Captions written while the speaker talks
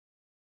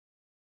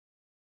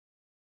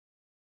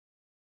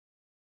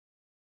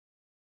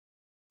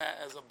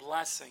as a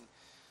blessing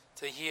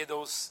to hear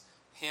those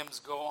hymns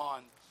go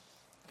on.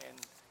 And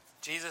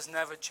Jesus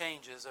never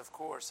changes, of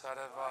course.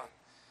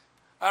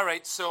 All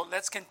right, so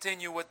let's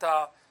continue with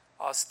our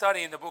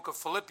study in the book of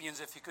Philippians.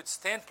 If you could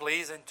stand,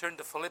 please, and turn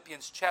to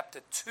Philippians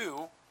chapter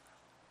 2.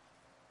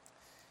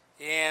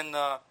 And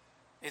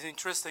it's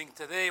interesting.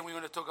 Today we're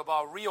going to talk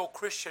about real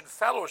Christian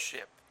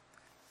fellowship.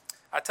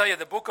 I tell you,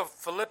 the book of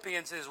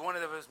Philippians is one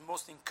of the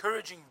most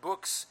encouraging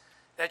books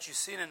that you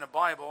see in the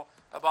Bible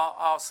about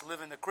us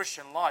living the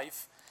Christian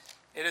life.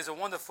 It is a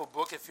wonderful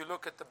book. If you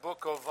look at the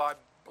book of, I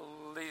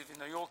believe, in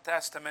the Old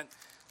Testament,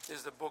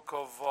 is the book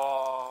of,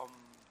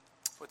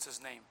 what's his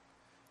name?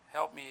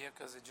 Help me here,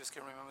 because I just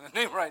can't remember the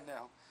name right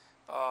now.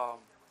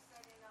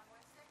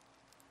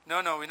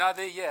 No, we're not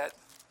there yet.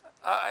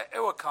 It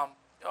will come.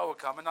 It will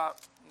come. And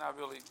not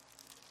really,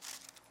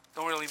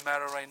 don't really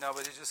matter right now,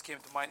 but it just came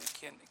to mind.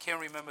 Can't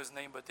remember his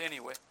name, but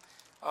anyway.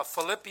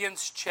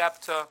 Philippians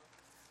chapter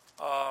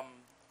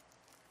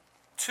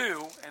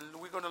 2, and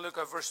we're going to look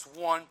at verse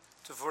 1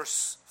 to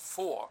verse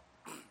 4.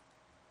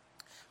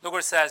 Look what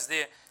it says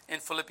there in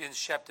Philippians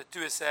chapter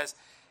 2. It says,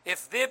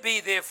 "If there be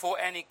therefore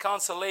any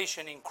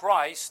consolation in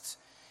Christ,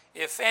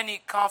 if any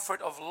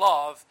comfort of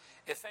love,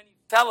 if any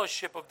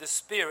fellowship of the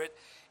Spirit,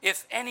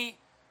 if any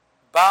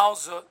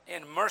bowels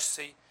in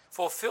mercy,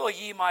 fulfill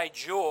ye my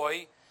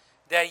joy,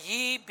 that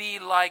ye be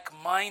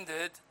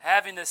like-minded,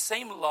 having the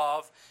same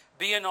love,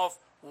 being of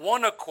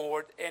one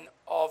accord and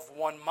of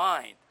one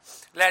mind.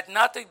 Let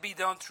nothing be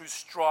done through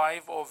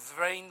strife or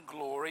vain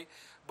glory,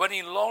 but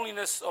in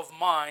lowliness of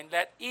mind,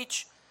 let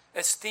each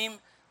esteem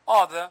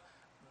other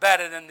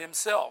better than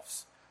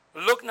themselves.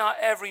 Look not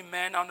every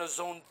man on his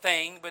own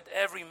thing, but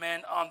every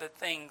man on the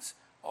things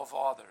of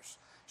others."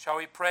 Shall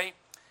we pray?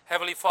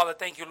 Heavenly Father,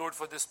 thank you, Lord,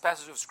 for this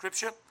passage of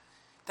Scripture.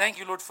 Thank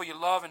you, Lord, for your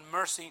love and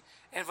mercy,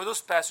 and for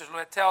this passage,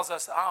 Lord, that tells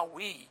us how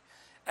we,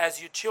 as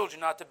your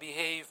children, ought to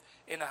behave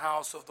in the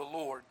house of the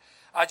Lord.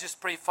 I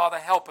just pray, Father,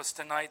 help us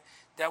tonight,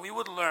 that we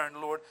would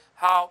learn, Lord,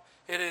 how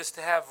it is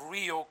to have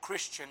real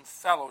Christian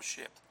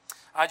fellowship.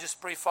 I just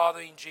pray,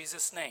 Father, in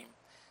Jesus' name.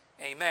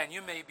 Amen.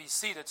 You may be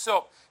seated.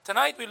 So,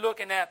 tonight we're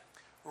looking at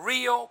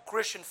real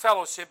Christian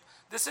fellowship.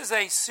 This is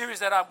a series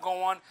that I'm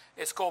going on.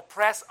 It's called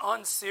Press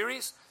On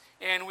Series,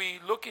 and we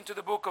look into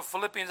the book of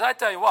Philippians. I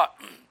tell you what,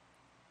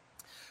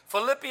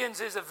 Philippians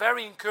is a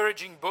very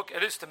encouraging book.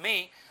 It is to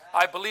me.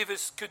 I believe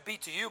it could be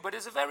to you, but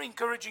it's a very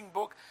encouraging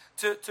book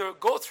to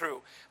go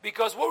through.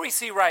 Because what we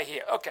see right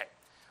here, okay,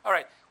 all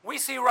right, we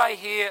see right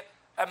here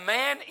a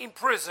man in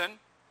prison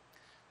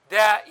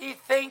that he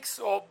thinks,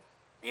 or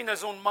in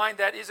his own mind,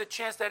 that is a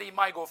chance that he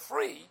might go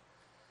free.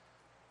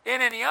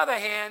 And on the other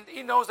hand,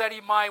 he knows that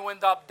he might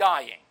end up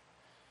dying.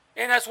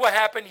 And that's what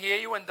happened here.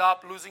 He ended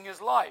up losing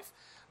his life.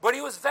 But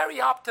he was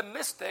very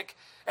optimistic,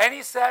 and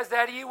he says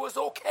that he was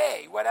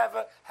okay.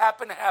 Whatever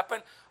happened,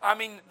 happened. I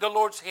mean, the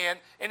Lord's hand,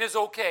 and it's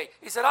okay.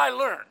 He said, I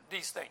learned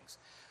these things.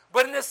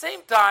 But in the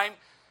same time,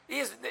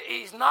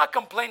 he's not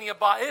complaining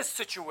about his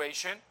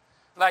situation,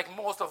 like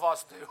most of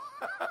us do,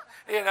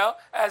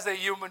 as a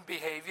human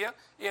behavior,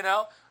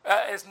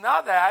 It's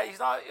not that. He's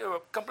not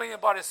complaining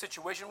about his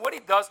situation. What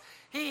he does,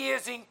 he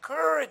is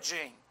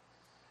encouraging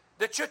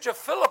the church of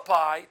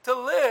Philippi to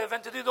live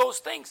and to do those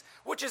things,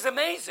 which is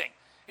amazing.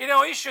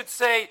 He should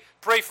say,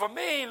 pray for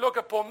me, look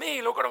upon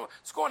me, look at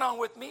what's going on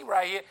with me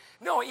right here.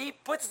 No, he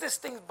puts these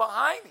things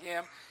behind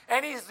him,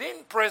 and he's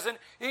in prison,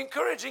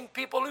 encouraging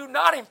people who are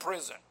not in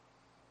prison.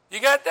 You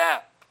got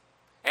that?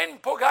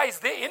 And poor guy is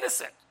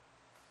innocent.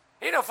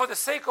 For the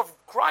sake of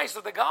Christ,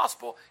 of the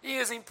gospel, he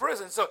is in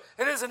prison. So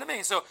it isn't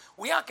amazing. So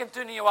we are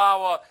continuing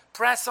our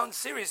Press On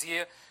series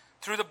here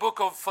through the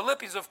book of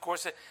Philippians, of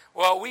course.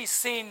 Well, we've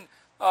seen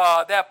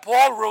that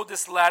Paul wrote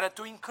this letter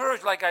to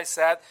encourage, like I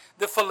said,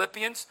 the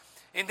Philippians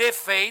in their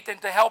faith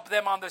and to help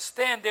them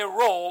understand their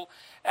role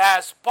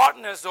as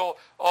partners or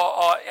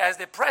as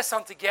they press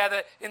on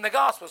together in the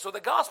gospel. So the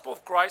gospel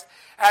of Christ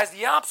was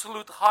the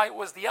absolute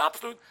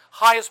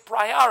highest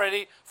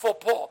priority for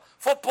Paul.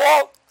 For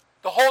Paul,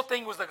 the whole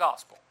thing was the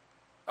gospel.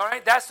 All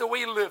right? That's the way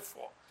he lived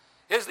for.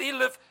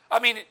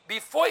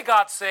 Before he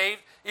got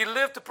saved, he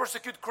lived to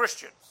persecute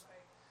Christians.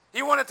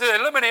 He wanted to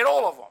eliminate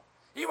all of them.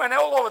 He went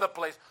all over the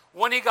place.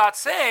 When he got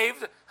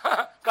saved,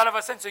 kind of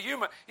a sense of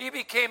humor, he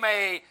became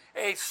a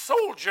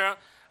soldier,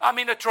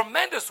 a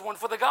tremendous one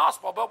for the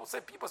gospel.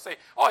 But people say,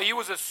 oh, he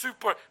was a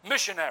super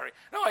missionary.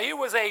 No, he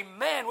was a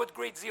man with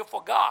great zeal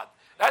for God.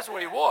 That's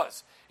what he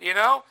was,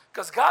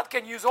 because God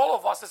can use all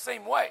of us the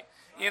same way,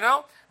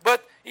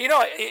 But,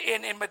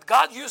 but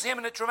God used him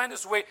in a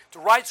tremendous way to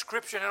write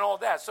scripture and all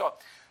that. So,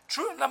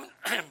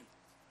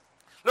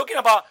 looking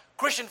about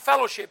Christian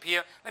fellowship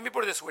here, let me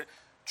put it this way.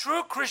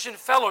 True Christian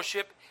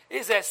fellowship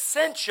is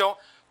essential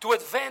to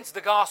advance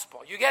the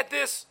gospel. You get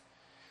this?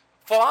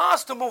 For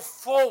us to move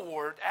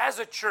forward as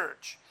a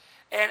church,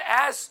 and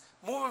as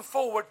moving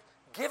forward,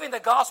 giving the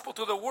gospel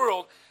to the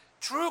world,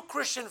 true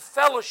Christian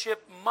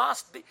fellowship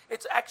must be,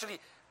 it's actually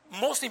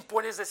most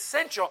important, is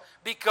essential,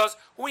 because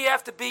we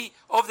have to be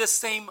of the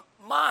same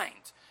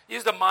mind.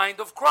 Is the mind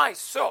of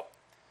Christ. So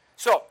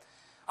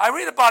I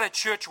read about a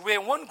church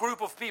where one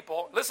group of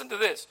people, listen to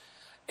this,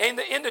 in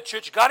the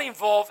church got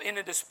involved in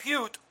a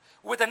dispute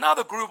with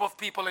another group of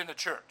people in the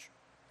church.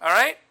 All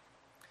right?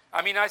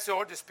 I mean, I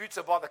saw disputes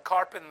about the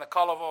carpet and the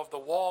color of the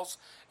walls,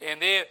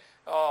 and they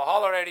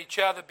holler at each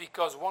other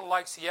because one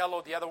likes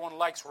yellow, the other one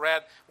likes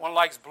red, one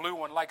likes blue,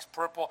 one likes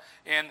purple,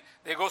 and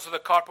they go to the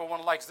carpet,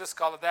 one likes this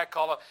color, that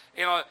color.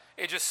 You know,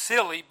 it's just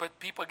silly, but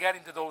people get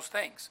into those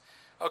things.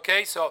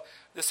 Okay, so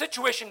the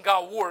situation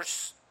got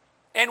worse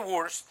and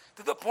worse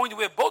to the point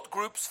where both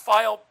groups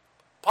filed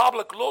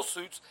public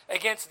lawsuits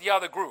against the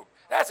other group.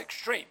 That's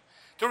extreme.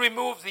 To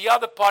remove the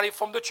other party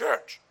from the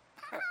church.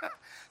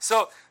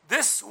 So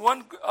this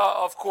one,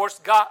 of course,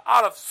 got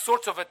out of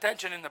sorts of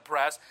attention in the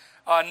press.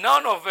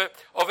 None of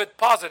it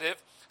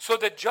positive. So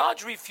the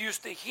judge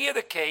refused to hear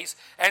the case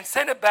and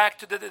sent it back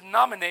to the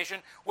denomination,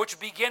 which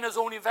began its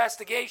own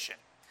investigation.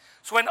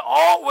 So when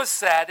all was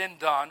said and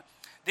done,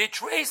 they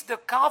traced the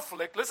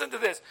conflict, listen to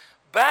this,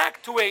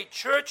 back to a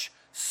church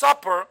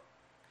supper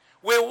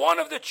where one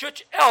of the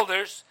church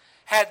elders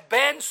had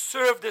been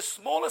served the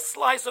smallest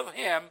slice of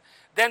him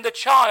than the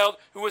child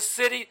who was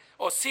sitting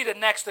or seated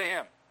next to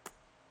him.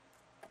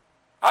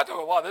 I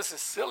thought, wow, this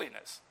is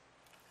silliness.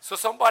 So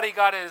somebody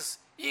got his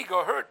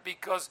ego hurt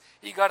because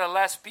he got a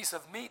less piece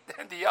of meat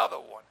than the other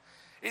one.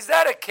 Is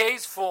that a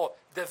case for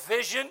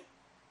division?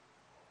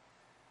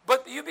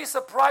 But you'd be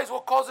surprised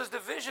what causes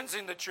divisions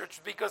in the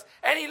church, because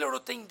any little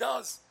thing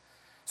does.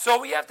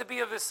 So we have to be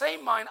of the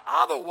same mind.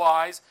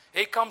 Otherwise,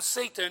 here comes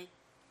Satan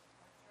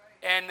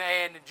and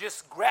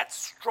just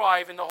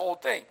strive in the whole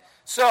thing.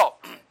 So,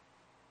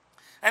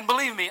 and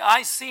believe me,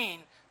 I seen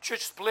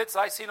church splits,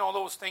 I seen all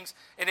those things,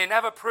 and they're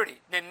never pretty.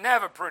 They're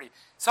never pretty.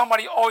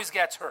 Somebody always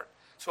gets hurt.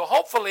 So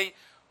hopefully,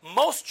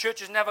 most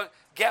churches never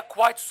get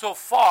quite so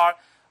far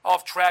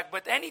off track,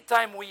 but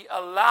anytime we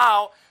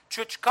allow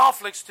church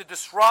conflicts to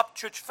disrupt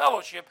church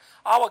fellowship,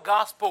 our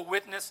gospel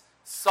witness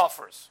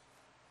suffers.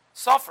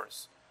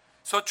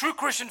 So true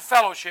Christian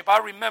fellowship, I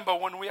remember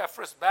when we at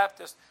First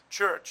Baptist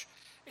Church,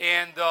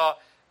 and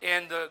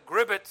the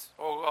Gribbet,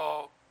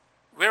 or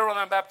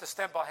Maryland Baptist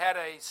Temple, had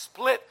a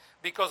split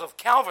because of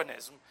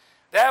Calvinism.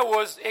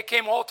 It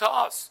came all to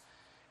us.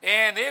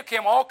 And there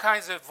came all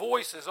kinds of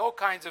voices, all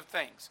kinds of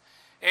things.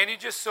 And you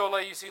just saw,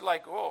 like, you see,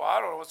 like, oh, I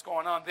don't know what's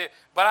going on there.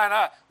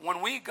 But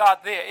when we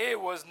got there, it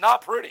was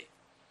not pretty.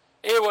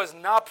 It was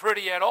not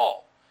pretty at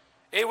all.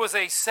 It was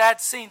a sad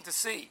scene to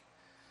see.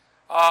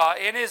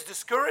 It is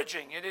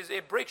discouraging.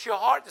 It breaks your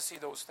heart to see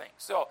those things.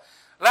 So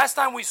last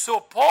time we saw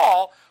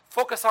Paul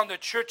focus on the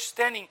church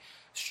standing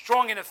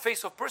strong in the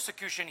face of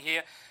persecution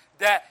here,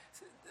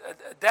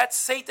 that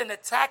Satan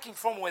attacking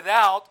from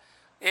without,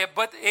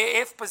 but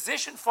if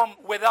position from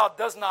without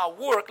does not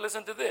work,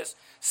 listen to this.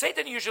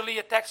 Satan usually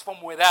attacks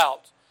from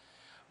without.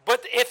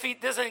 But if he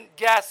doesn't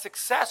get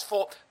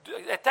successful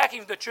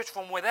attacking the church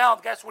from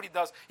without, guess what he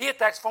does? He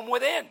attacks from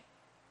within.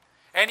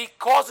 And he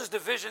causes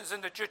divisions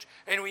in the church.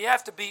 And we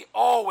have to be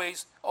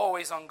always,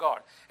 always on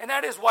guard. And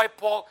that is why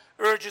Paul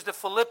urges the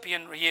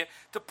Philippians here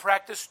to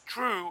practice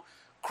true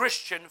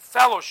Christian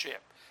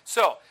fellowship.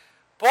 So,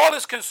 Paul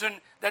is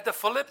concerned that the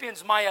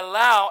Philippians might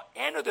allow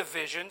inner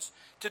divisions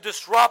to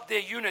disrupt their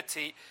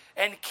unity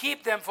and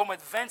keep them from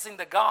advancing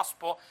the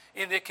gospel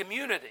in their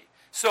community.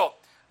 So,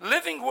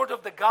 living word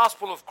of the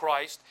gospel of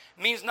Christ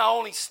means not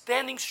only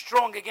standing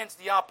strong against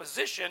the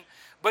opposition,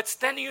 but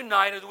standing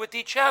united with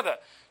each other.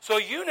 So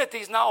unity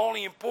is not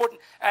only important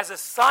as a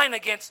sign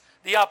against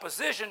the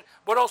opposition,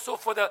 but also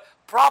for the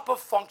proper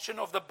function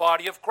of the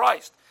body of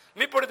Christ. Let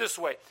me put it this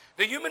way.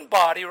 The human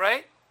body,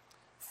 right,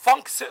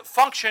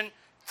 function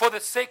for the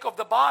sake of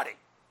the body.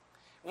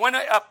 When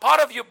a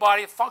part of your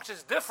body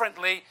functions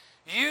differently,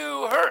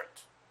 you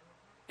hurt.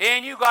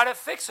 And you got to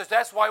fix it.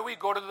 That's why we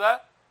go to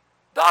the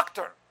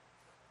doctor.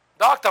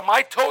 Doctor,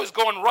 my toe is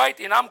going right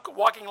and I'm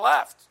walking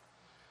left.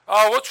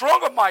 What's wrong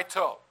with my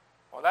toe?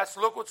 Well, let's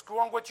look what's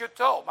wrong with your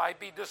toe. Might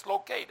be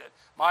dislocated.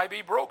 Might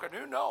be broken.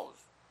 Who knows?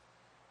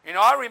 You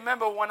know, I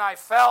remember when I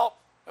fell.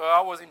 I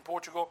was in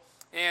Portugal,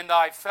 and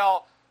I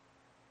fell.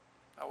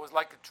 I was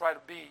like trying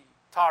to be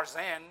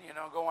Tarzan, you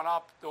know, going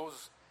up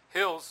those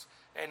hills.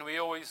 And we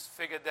always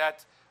figured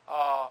that,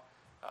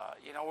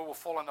 we will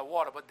fall in the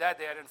water. But that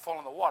day I didn't fall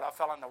in the water. I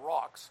fell on the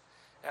rocks.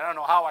 And I don't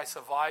know how I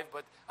survived,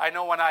 but I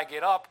know when I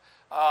get up,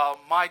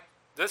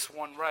 this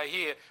one right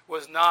here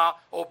was not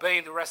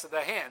obeying the rest of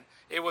the hand.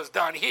 It was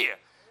down here.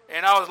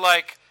 And I was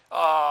like,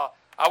 I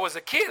was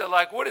a kid. I'm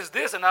like, what is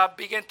this? And I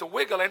began to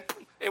wiggle, and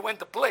it went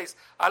to place.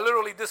 I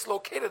literally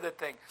dislocated the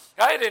thing.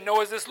 I didn't know it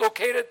was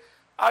dislocated.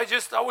 I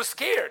was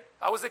scared.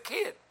 I was a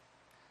kid.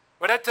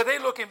 But today,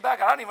 looking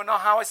back, I don't even know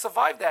how I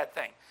survived that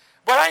thing.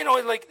 But I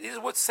know, like, this is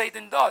what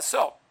Satan does.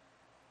 So,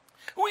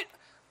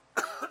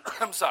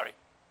 I'm sorry.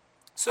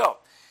 So,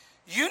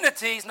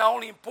 unity is not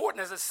only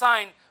important as a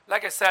sign,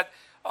 like I said,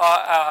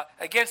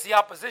 against the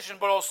opposition,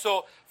 but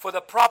also for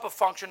the proper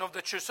function of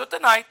the church. So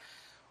tonight,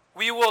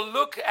 we will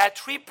look at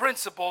three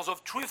principles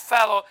of true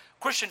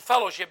Christian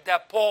fellowship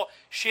that Paul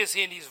shares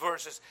here in these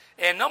verses.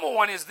 And number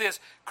one is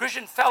this: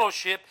 Christian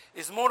fellowship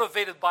is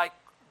motivated by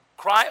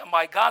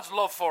God's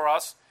love for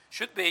us,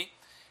 should be,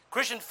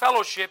 Christian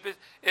fellowship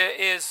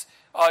is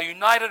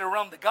united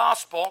around the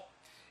gospel,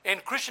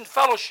 and Christian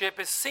fellowship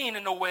is seen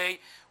in the way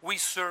we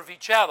serve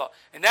each other.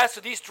 And that's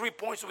these 3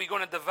 points that we're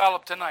going to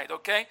develop tonight,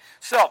 okay?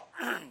 So,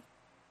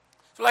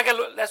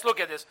 let's look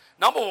at this.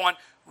 Number one,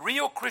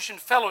 real Christian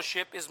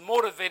fellowship is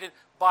motivated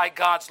by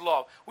God's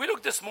love. We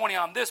looked this morning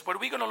on this, but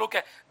we're going to look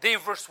at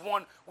verse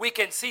 1. We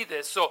can see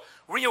this. So,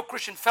 real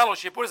Christian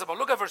fellowship, what is it about?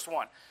 Look at verse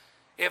 1.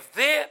 If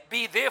there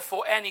be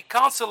therefore any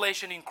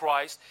consolation in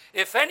Christ,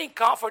 if any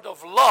comfort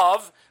of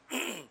love,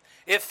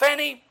 if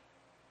any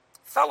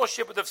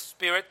fellowship of the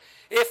Spirit,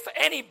 if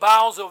any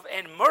bowels of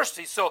and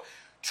mercy. So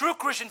true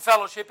Christian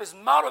fellowship is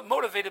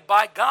motivated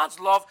by God's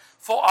love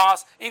for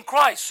us in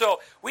Christ.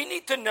 So we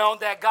need to know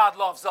that God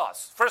loves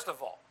us, first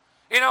of all.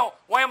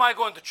 Why am I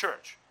going to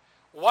church?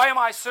 Why am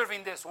I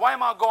serving this? Why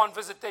am I going on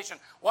visitation?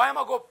 Why am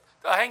I going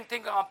hang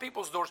things on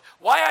people's doors?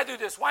 Why I do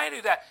this? Why I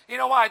do that? You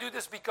know why I do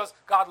this? Because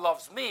God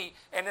loves me,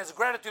 and as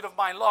gratitude of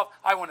my love,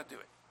 I want to do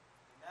it.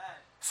 Amen.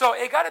 So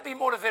it got to be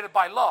motivated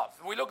by love.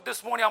 We looked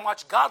this morning how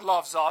much God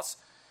loves us,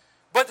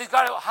 but it's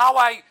got to how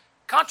I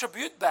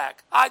contribute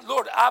back.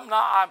 Lord,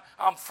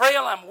 I'm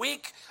frail, I'm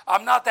weak,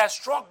 I'm not that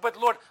strong, but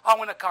Lord, I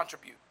want to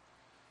contribute.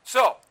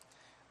 So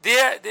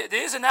there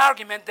is an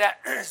argument that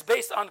is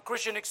based on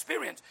Christian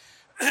experience.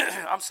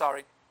 I'm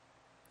sorry.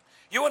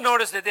 You will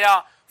notice that there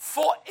are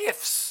four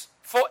ifs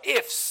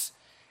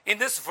in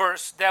this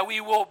verse that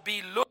we will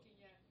be looking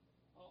at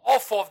all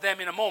four of them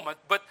in a moment.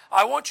 But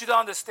I want you to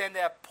understand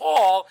that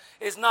Paul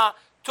is not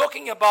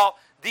talking about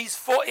these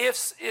four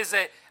ifs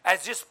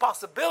as just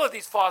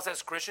possibilities for us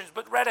as Christians,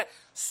 but rather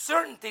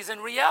certainties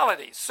and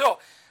realities. So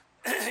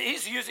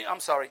he's using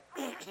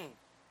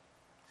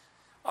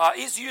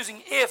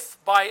if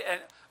by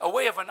a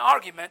way of an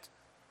argument.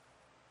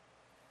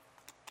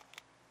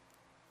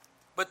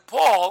 But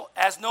Paul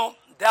has no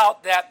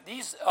doubt that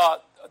these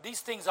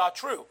things are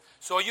true.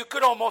 So you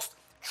could almost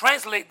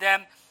translate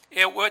them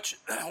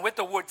with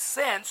the word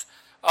since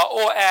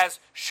or as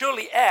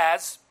surely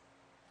as.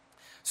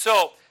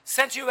 So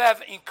since you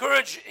have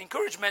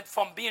encouragement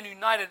from being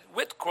united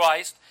with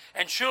Christ,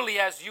 and surely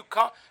as you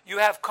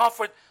have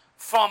comfort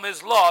from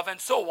His love,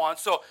 and so on.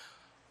 So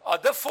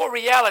the four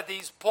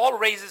realities Paul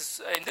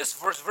raises in this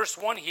verse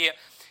 1 here.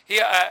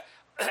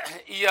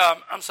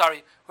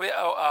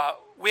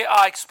 We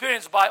are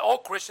experienced by all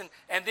Christians,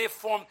 and they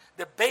form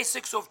the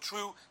basics of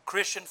true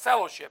Christian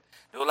fellowship.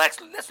 Now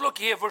let's look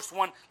here, verse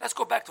 1. Let's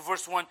go back to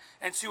verse 1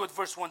 and see what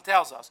verse 1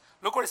 tells us.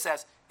 Look what it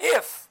says.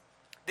 If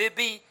there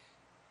be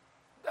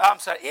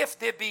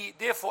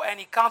therefore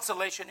any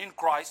consolation in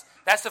Christ,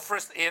 that's the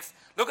first if.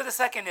 Look at the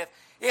second if.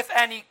 If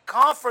any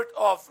comfort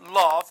of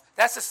love,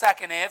 that's the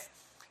second if.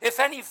 If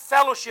any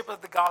fellowship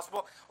of the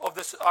gospel, of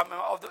the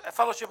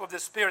fellowship of the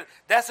Spirit,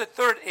 that's the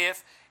third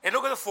if. And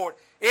look at the fourth.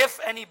 If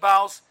any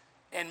bowels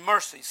and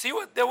mercy. See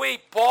the way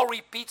Paul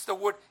repeats the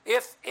word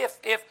if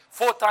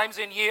 4 times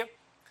in here?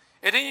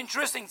 It is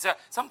interesting.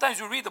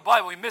 Sometimes we read the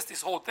Bible, we miss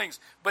these whole things.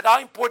 But how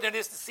important it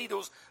is to see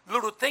those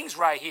little things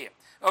right here.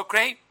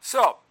 Okay?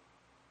 So,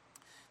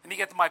 let me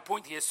get to my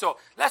point here. So,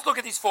 let's look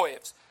at these 4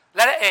 ifs.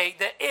 Letter A,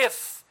 the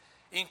if,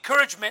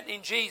 encouragement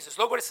in Jesus.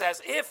 Look what it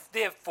says. If,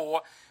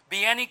 therefore,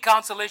 be any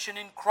consolation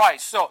in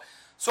Christ. So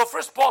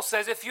first Paul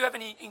says, if you have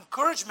any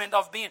encouragement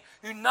of being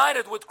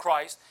united with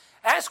Christ,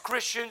 as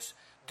Christians,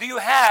 do you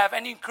have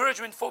any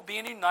encouragement for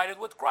being united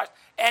with Christ?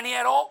 Any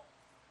at all?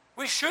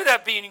 We should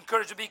have been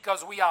encouraged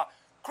because we are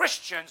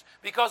Christians,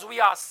 because we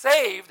are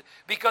saved,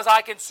 because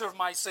I can serve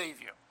my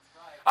Savior.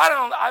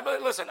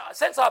 Listen,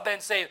 since I've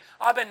been saved,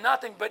 I've been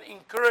nothing but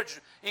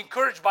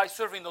encouraged by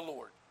serving the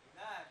Lord.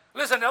 Amen.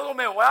 Listen,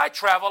 when I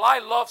travel, I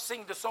love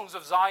singing the songs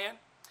of Zion.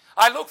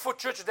 I look for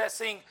churches that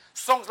sing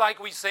songs like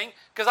we sing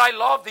because I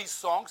love these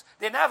songs.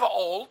 They're never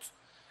old.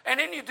 And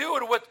then you do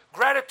it with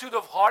gratitude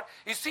of heart.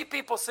 You see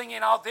people singing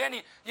out there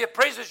and he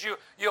praises your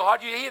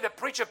heart. You hear the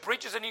preacher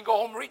preaches and you go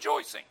home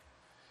rejoicing.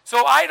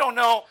 So I don't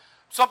know.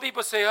 Some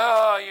people say,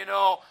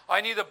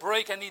 I need a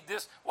break, I need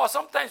this. Well,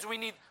 sometimes we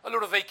need a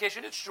little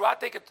vacation. It's true. I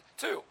take it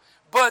too.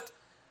 But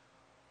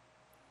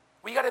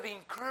we got to be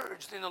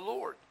encouraged in the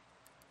Lord.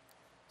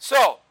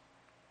 So,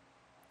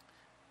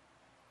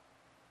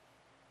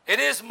 it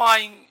is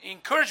my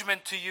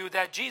encouragement to you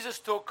that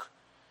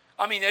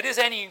it is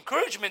any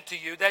encouragement to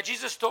you that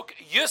Jesus took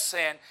your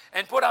sin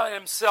and put on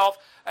Himself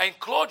and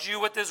clothed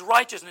you with His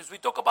righteousness. We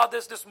talked about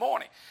this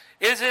morning.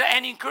 Is it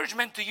any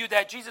encouragement to you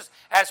that Jesus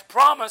has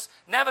promised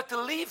never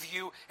to leave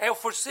you and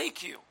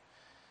forsake you?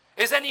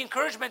 Is any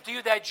encouragement to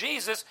you that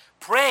Jesus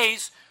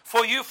prays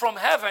for you from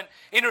heaven,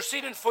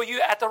 interceding for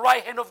you at the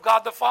right hand of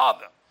God the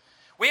Father?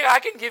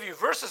 I can give you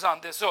verses on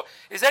this. So,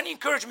 is any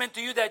encouragement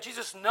to you that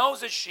Jesus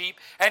knows His sheep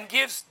and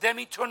gives them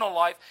eternal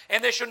life,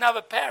 and they shall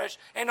never perish,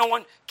 and no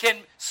one can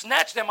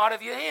snatch them out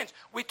of your hands?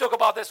 We talk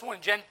about this one,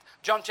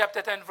 John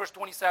chapter 10, verse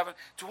 27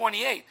 to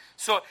 28.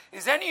 So,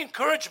 is any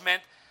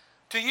encouragement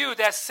to you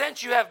that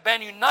since you have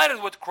been united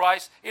with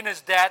Christ in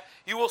His death,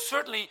 you will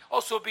certainly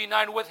also be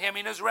united with Him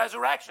in His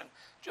resurrection?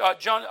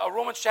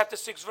 Romans chapter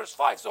 6, verse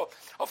 5. So,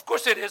 of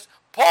course it is.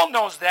 Paul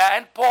knows that,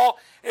 and Paul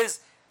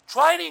is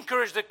trying to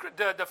encourage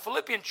the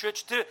Philippian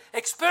church to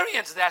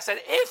experience that. I said,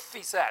 if,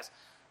 he says,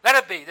 let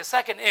it be. The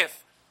second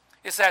if.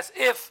 It says,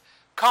 if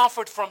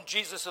comfort from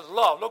Jesus'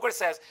 love. Look what it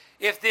says.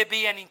 If there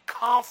be any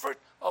comfort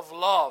of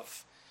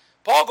love.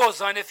 Paul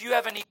goes on, if you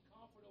have any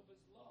comfort of his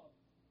love.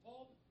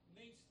 Paul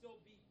may still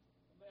be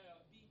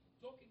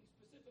talking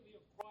specifically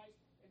of Christ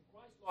and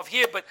Christ's love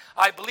here, but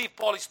I believe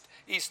Paul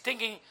is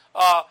thinking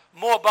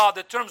more about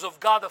the terms of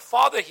God the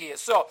Father here.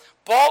 So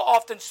Paul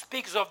often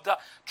speaks of the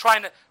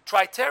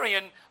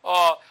Trinitarian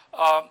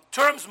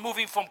terms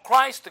moving from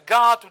Christ to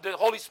God to the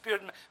Holy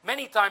Spirit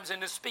many times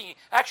in his speaking.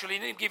 Actually,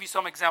 let me give you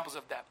some examples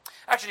of that.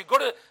 Actually, go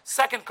to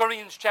 2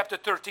 Corinthians chapter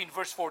 13,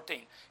 verse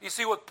 14. You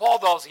see what Paul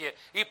does here.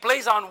 He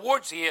plays on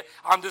words here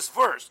on this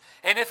verse.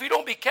 And if we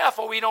don't be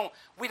careful, we don't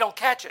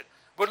catch it.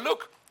 But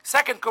look,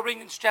 2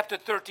 Corinthians chapter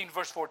 13,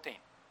 verse 14.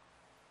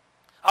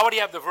 I already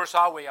have the verse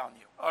our way on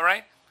you, all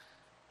right?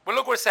 But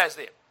look what it says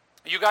there.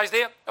 Are you guys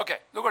there? Okay,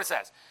 look what it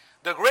says.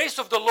 The grace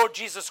of the Lord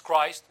Jesus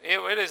Christ,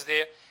 it is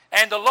there,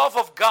 and the love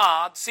of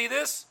God, see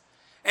this?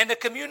 And the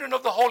communion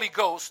of the Holy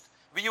Ghost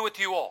be with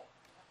you all.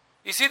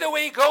 You see the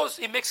way he goes?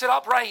 He mixes it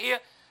up right here.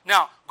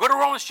 Now, go to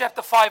Romans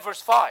chapter 5,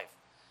 verse 5.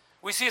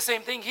 We see the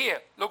same thing here.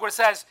 Look what it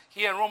says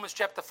here in Romans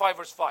chapter 5,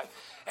 verse 5.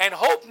 And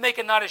hope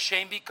maketh not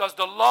ashamed, because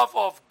the love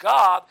of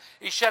God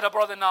is shed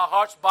abroad in our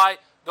hearts by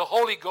the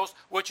Holy Ghost,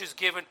 which is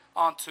given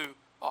unto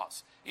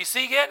us. You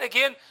see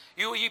again,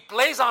 he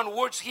plays on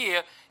words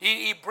here.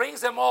 He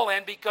brings them all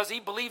in because he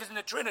believes in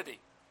the Trinity.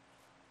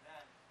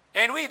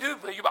 And we do.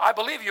 I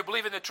believe you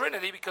believe in the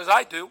Trinity because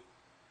I do.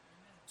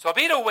 So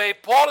either way,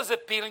 Paul is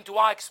appealing to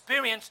our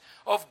experience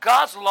of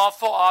God's love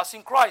for us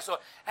in Christ. So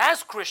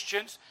as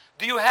Christians,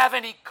 do you have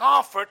any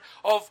comfort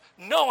of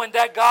knowing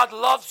that God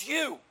loves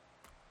you?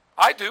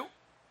 I do.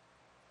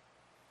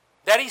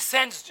 That he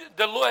sends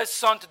the Lord's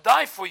Son to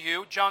die for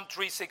you, John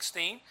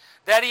 3:16.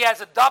 That he has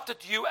adopted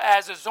you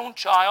as his own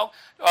child,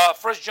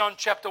 John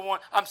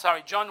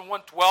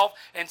 1:12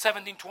 and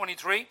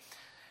 17:23.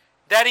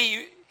 That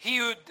he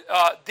who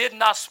did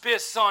not spare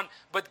his Son,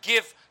 but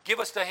give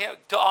us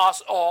to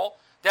us all,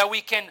 that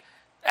we can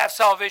have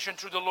salvation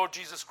through the Lord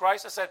Jesus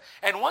Christ. I said,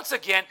 and once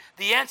again,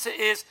 the answer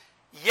is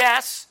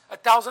yes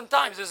 1,000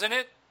 times, isn't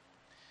it?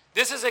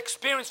 This is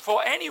experience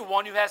for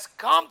anyone who has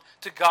come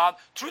to God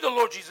through the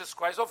Lord Jesus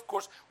Christ. Of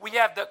course, we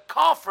have the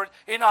comfort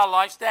in our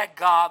lives that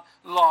God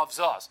loves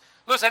us.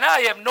 Listen,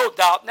 I have no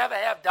doubt, never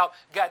have doubt,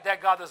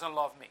 that God doesn't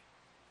love me.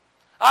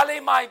 I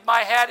lay my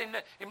head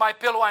in my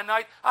pillow at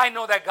night, I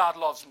know that God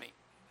loves me.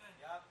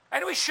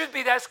 And we should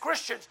be that as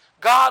Christians.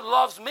 God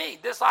loves me.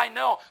 This I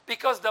know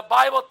because the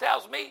Bible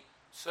tells me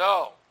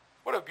so.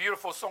 What a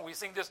beautiful song. We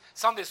sing this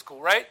Sunday school,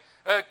 right?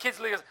 Kids,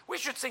 we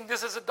should sing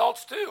this as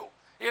adults too.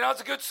 You know,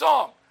 it's a good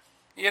song.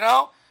 You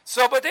know?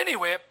 So, but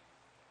anyway,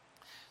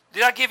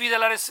 did I give you the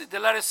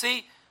letter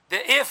C? The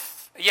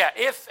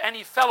if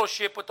any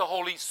fellowship with the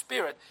Holy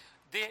Spirit.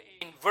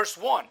 In verse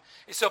 1.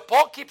 So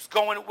Paul keeps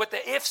going with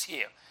the ifs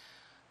here.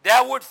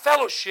 That word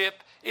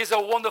fellowship is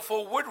a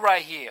wonderful word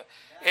right here.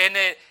 And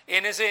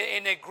in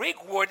a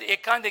Greek word,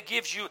 it kind of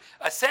gives you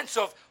a sense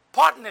of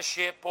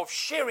partnership, of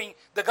sharing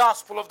the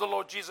gospel of the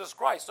Lord Jesus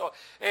Christ. So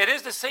it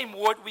is the same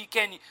word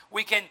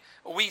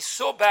we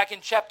saw back in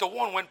chapter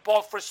 1 when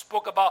Paul first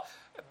spoke about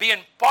being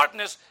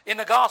partners in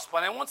the gospel.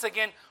 And once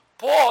again,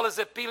 Paul is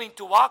appealing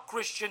to our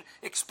Christian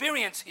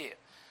experience here.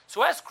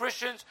 So as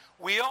Christians,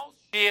 we all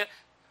share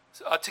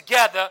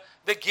together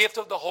the gift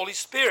of the Holy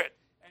Spirit.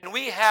 And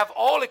we have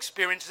all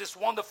experienced this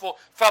wonderful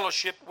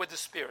fellowship with the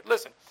Spirit.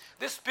 Listen,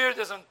 this Spirit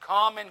doesn't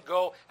come and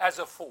go as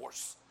a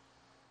force.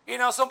 You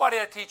know, somebody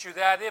that teach you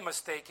that, they're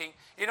mistaking.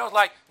 You know, it's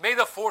like, may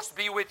the force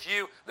be with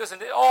you. Listen,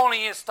 it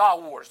only is Star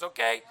Wars,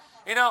 okay?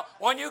 You know,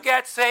 when you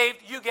get saved,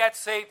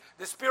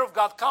 the Spirit of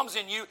God comes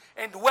in you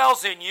and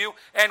dwells in you.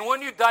 And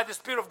when you die, the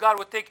Spirit of God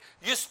will take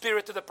your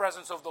spirit to the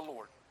presence of the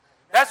Lord.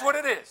 That's what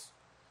it is.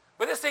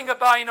 But this thing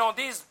about, you know,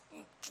 these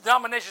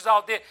denominations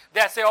out there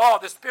that say, oh,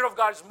 the Spirit of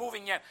God is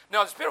moving in.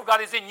 No, the Spirit of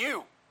God is in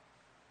you.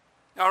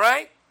 All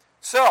right?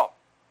 So,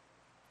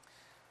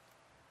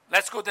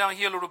 let's go down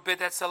here a little bit.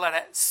 That's the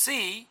letter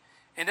C.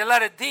 And the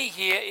letter D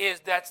here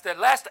that's the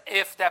last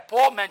if that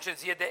Paul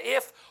mentions here, the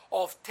if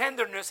of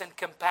tenderness and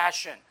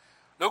compassion.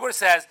 Look what it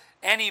says,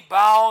 and he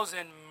bows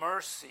and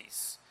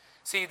mercies.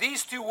 See,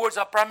 these two words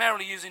are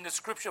primarily used in the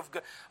scripture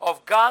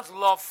of God's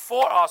love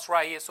for us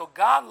right here. So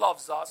God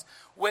loves us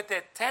with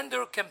a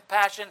tender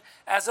compassion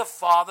as a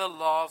father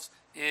loves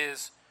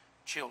his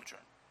children.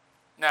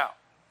 Now,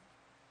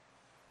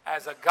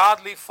 as a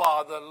godly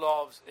father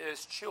loves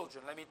his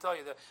children, let me tell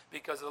you that,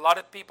 because a lot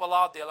of people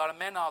out there, a lot of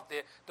men out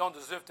there don't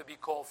deserve to be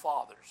called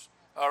fathers.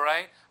 All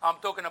right? I'm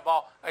talking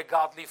about a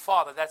godly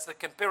father. That's the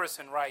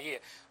comparison right here.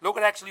 Look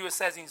what actually it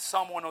says in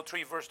Psalm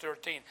 103, verse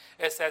 13.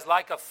 It says,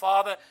 like a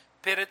father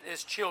pitied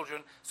his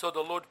children, so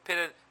the Lord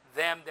pitied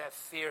them that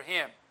fear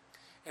him.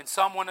 In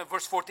Psalm 1,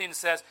 verse 14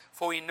 says,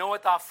 for he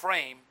knoweth our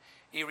frame,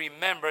 he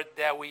remembered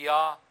that we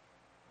are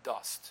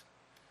dust.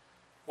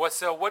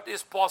 What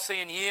is Paul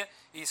saying here?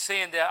 He's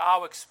saying that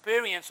our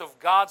experience of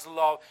God's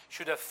love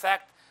should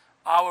affect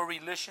our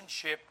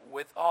relationship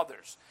with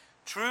others.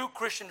 True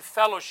Christian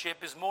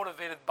fellowship is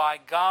motivated by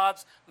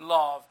God's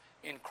love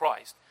in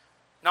Christ.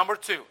 Number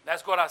 2,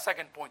 let's go to our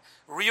second point.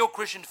 Real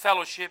Christian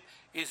fellowship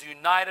is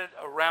united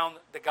around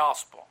the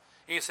gospel.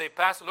 And you say,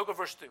 Pastor, look at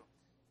verse 2.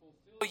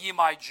 Fulfill ye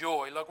my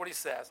joy. Look what he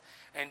says.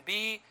 And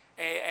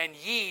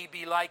ye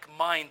be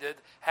like-minded,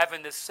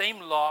 having the same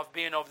love,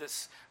 being of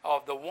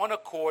the one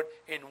accord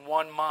in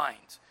one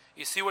mind.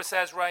 You see what it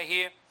says right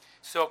here?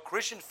 So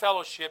Christian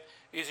fellowship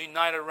is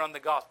united around the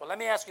gospel. Let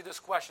me ask you this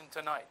question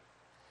tonight.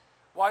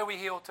 Why are we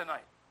here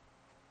tonight?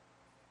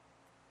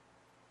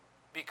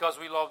 Because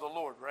we love the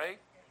Lord, right?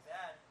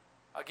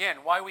 Again,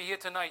 why are we here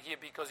tonight? Here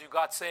because you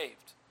got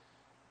saved.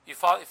 You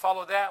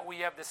follow that? We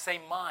have the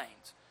same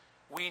mind.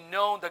 We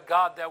know the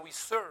God that we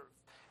serve,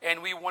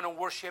 and we want to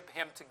worship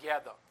Him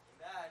together.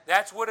 Amen.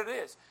 That's what it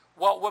is.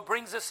 What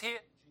brings us here?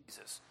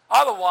 Jesus.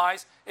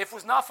 Otherwise, if it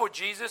was not for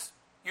Jesus,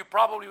 you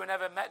probably would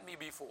never met me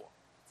before.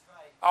 That's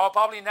right. I would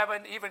probably never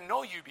even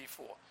know you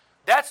before.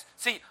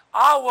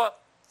 Our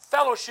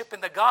fellowship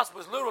in the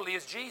gospel literally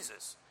is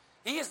Jesus.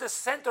 He is the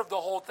center of the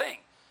whole thing.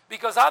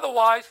 Because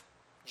otherwise,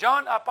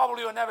 John, I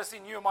probably would never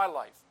seen you in my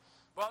life.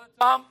 Brother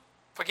Tom,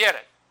 forget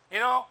it.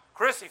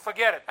 Chrissy,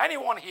 forget it.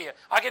 Anyone here,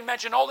 I can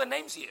mention all the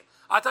names here.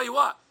 I'll tell you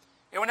what,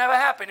 it will never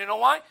happen. You know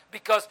why?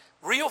 Because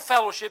real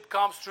fellowship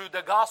comes through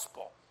the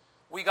gospel.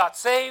 We got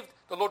saved,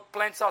 the Lord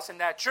plants us in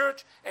that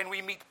church, and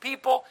we meet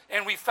people,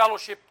 and we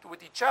fellowship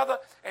with each other,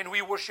 and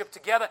we worship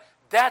together.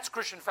 That's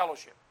Christian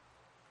fellowship.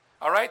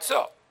 All right,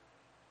 so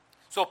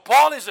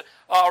Paul is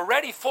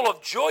already full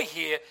of joy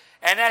here,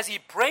 and as he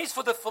prays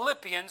for the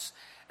Philippians,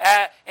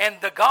 and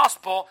the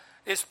gospel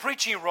is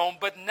preaching Rome,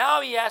 but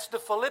now he asks the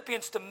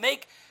Philippians to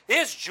make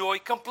his joy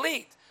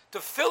complete, to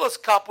fill his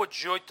cup with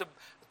joy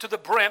to the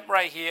brim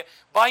right here,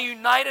 by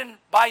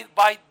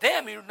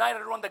them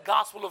united around the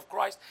gospel of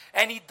Christ.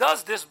 And he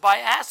does this by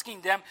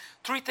asking them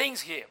 3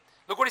 things here.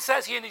 Look what he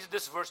says here in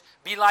this verse,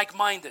 be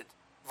like-minded,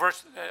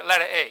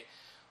 letter A.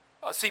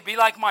 Be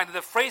like-minded.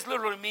 The phrase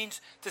literally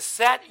means to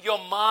set your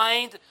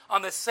mind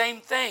on the same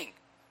thing.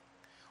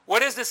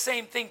 What is the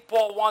same thing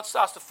Paul wants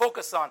us to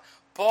focus on?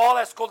 Paul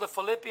has called the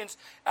Philippians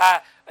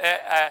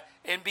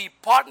and be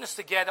partners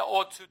together,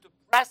 or to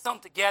press on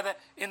together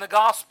in the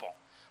gospel.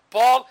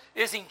 Paul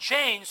is in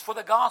chains for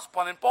the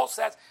gospel, and Paul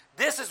says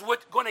this is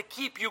what's going to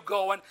keep you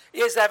going,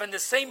 is having the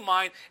same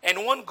mind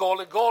and one goal.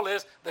 The goal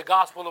is the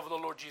gospel of the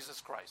Lord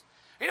Jesus Christ.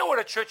 You know what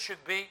a church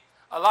should be?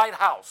 A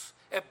lighthouse,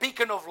 a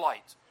beacon of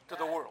light to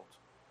the world.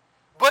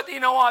 But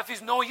if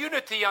there's no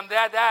unity on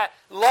that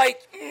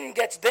light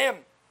gets dim.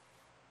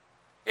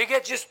 It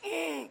gets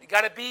you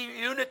got to be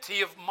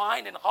unity of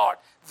mind and heart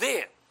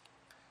there.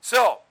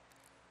 So,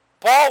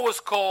 Paul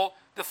was called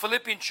the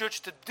Philippian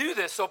church to do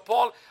this. So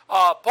Paul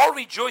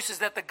rejoices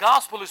that the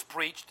gospel is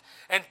preached,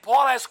 and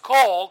Paul has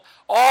called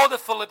all the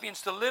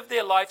Philippians to live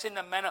their lives in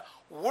a manner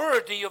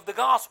worthy of the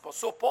gospel.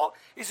 So Paul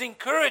is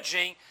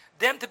encouraging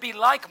them to be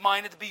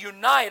like-minded, to be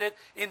united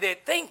in their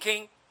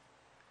thinking,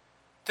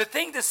 to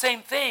think the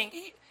same thing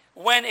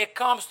when it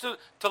comes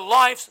to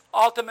life's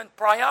ultimate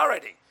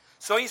priority.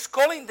 So he's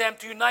calling them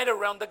to unite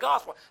around the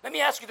gospel. Let me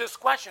ask you this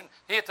question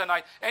here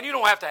tonight, and you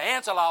don't have to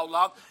answer out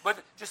loud, but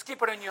just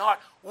keep it in your heart.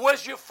 What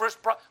is your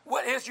first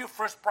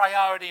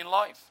priority in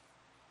life?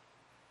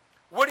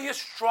 What do you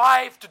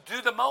strive to do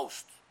the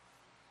most?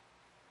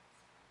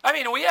 I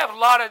mean, we have a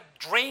lot of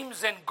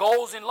dreams and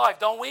goals in life,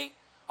 don't we?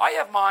 I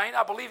have mine.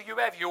 I believe you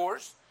have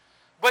yours.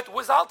 But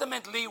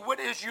ultimately, what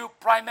is your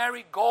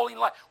primary goal in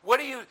life? What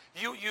do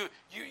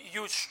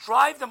you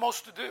strive the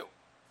most to do?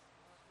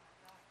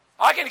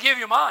 I can give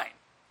you mine.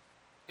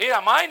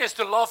 Yeah, mine is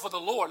to love for the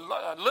Lord,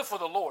 live for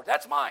the Lord.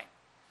 That's mine.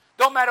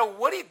 Don't matter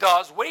what He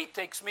does, where He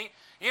takes me.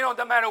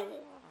 Don't matter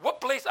what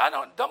place.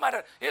 Don't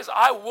matter.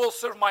 I will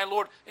serve my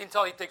Lord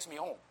until He takes me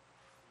home.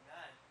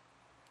 Amen.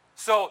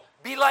 So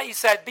be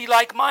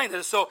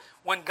like-minded. So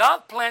when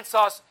God plants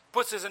us,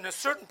 puts us in a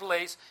certain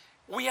place,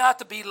 we have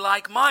to be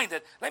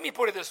like-minded. Let me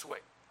put it this way.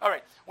 All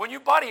right, when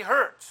your body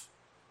hurts,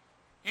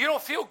 you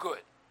don't feel good.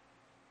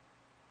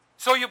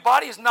 So your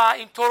body is not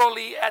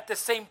totally at the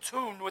same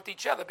tune with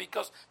each other,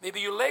 because maybe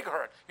your leg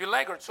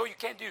hurt, so you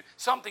can't do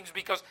some things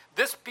because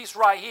this piece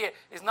right here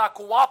is not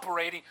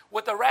cooperating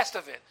with the rest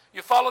of it.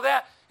 You follow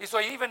that?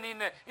 So even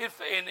in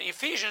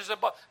Ephesians,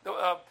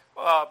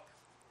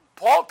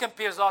 Paul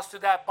compares us to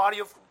that body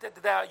of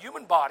that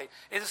human body.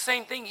 It's the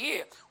same thing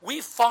here.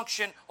 We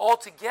function all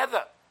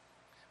together.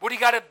 What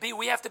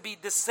we have to be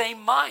the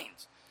same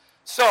mind.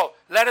 So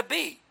let it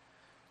be.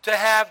 To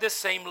have the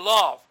same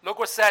love. Look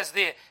what it says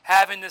there,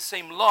 having the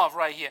same love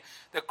right here.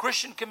 The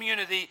Christian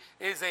community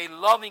is a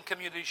loving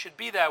community. It should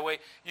be that way.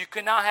 You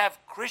cannot have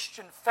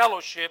Christian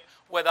fellowship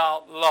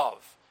without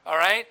love. All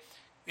right?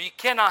 You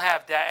cannot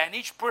have that. And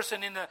each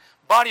person in the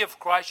body of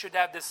Christ should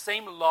have the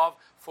same love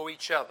for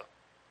each other.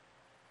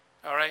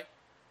 All right?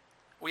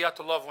 We have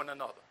to love one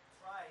another.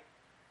 Right.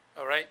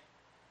 All right?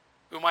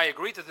 We might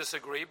agree to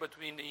disagree, but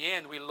in the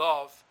end, we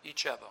love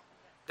each other.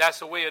 That's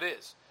the way it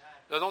is.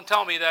 Now, don't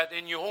tell me that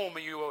in your home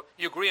you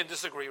agree and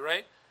disagree,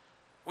 right?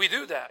 We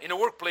do that. In the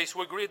workplace,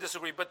 we agree and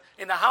disagree. But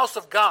in the house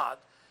of God,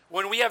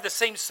 when we have the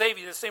same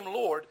Savior, the same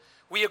Lord,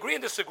 we agree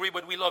and disagree,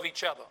 but we love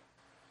each other.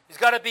 It's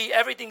got to be,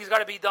 everything has got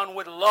to be done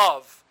with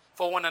love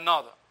for one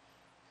another.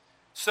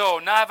 So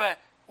never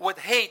with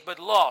hate, but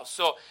love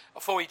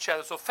for each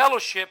other. So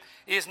fellowship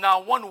is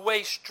now one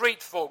way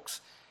straight,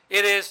 folks.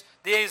 There is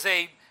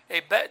a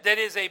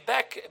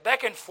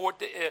back and forth.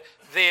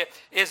 There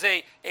is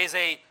a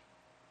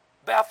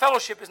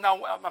fellowship is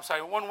now, I'm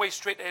sorry, one way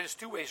straight. It is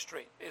two way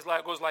straight. It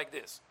goes like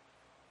this.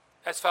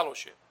 That's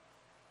fellowship.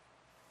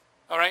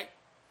 All right?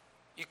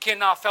 You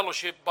cannot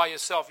fellowship by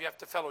yourself. You have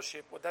to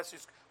fellowship. Well, that's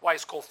why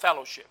it's called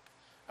fellowship.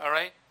 All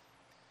right?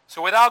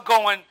 So without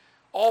going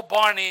all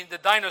Barney the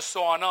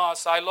dinosaur on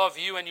us, I love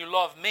you and you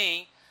love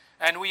me,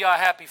 and we are a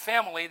happy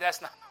family,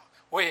 that's not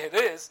the way it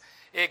is.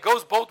 It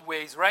goes both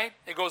ways, right?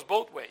 It goes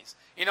both ways.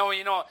 You know,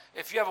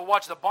 if you ever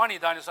watch the Barney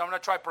Dinosaur, I'm going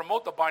to try to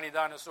promote the Barney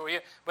Dinosaur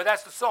here, but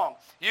that's the song.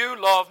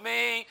 You love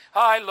me,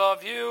 I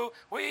love you,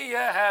 we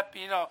are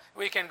happy.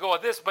 We can go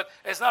with this, but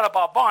it's not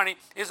about Barney.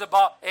 It's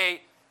about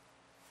a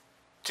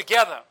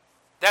together.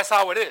 That's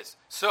how it is.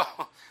 So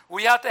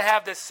we have to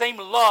have the same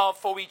love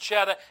for each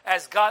other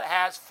as God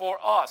has for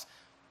us.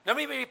 Let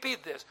me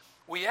repeat this.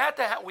 We have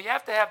to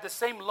have the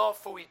same love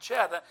for each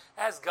other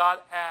as God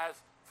has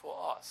for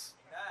us.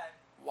 Amen.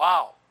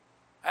 Wow,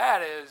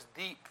 that is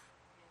deep.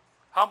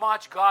 How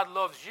much God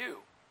loves you.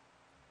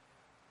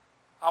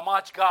 How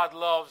much God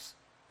loves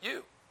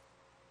you.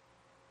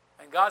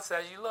 And God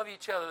says you love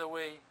each other the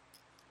way.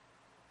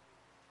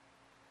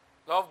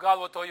 Love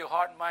God with all your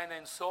heart, mind,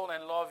 and soul,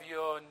 and love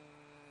your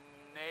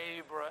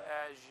neighbor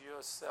as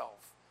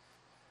yourself.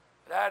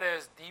 That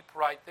is deep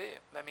right there,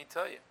 let me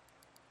tell you.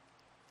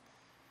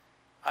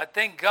 I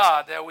thank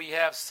God that we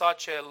have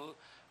such a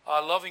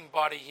loving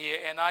body here,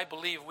 and I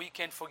believe we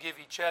can forgive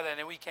each other,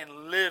 and we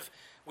can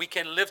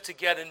live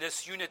together in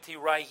this unity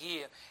right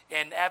here,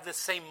 and have the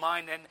same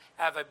mind, and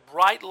have a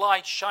bright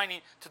light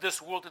shining to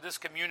this world, to this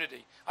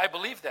community. I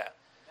believe that.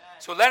 Amen.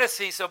 So let us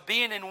see. So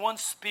being in one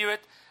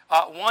spirit,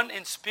 one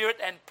in spirit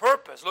and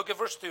purpose. Look at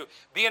verse 2.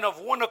 Being of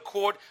one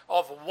accord,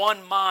 of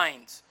one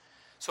mind.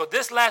 So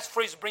this last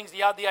phrase brings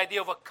out the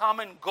idea of a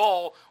common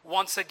goal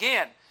once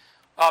again.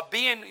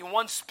 Being in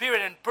one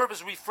spirit and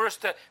purpose refers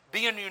to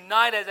being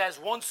united as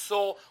one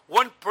soul,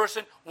 one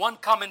person, one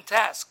common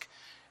task.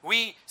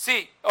 We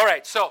see, all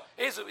right, so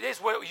here's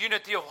what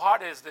unity of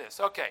heart is this.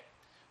 Okay,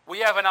 we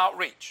have an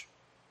outreach.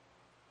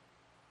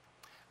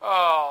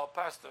 Oh,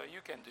 Pastor,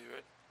 you can do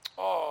it.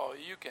 Oh,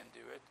 you can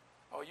do it.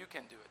 Oh, you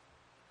can do it.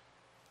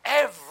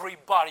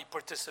 Everybody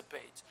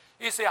participates.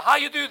 You say, how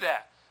you do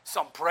that?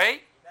 Some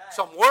pray,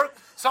 some work,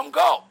 some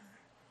go.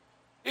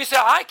 You say,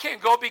 I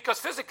can't go because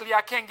physically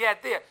I can't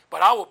get there,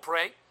 but I will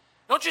pray.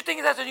 Don't you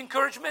think that's an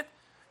encouragement?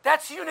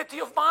 That's unity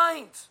of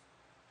minds.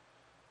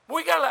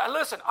 We got to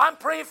listen. I'm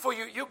praying for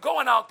you. You're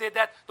going out there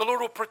that the Lord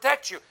will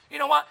protect you. You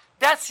know what?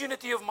 That's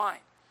unity of mind.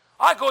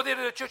 I go there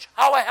to the church.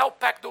 How I help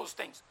pack those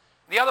things.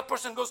 The other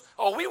person goes,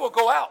 oh, we will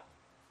go out.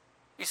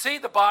 You see,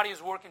 the body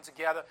is working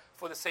together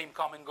for the same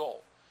common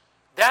goal.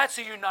 That's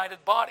a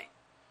united body.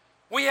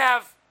 We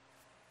have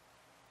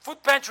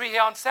food pantry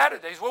here on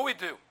Saturdays. What we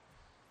do?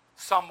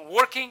 Some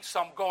working,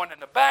 some going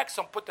in the back,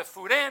 some put the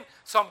food in,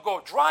 some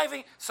go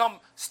driving, some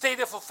stay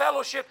there for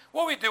fellowship.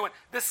 What are we doing?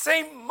 The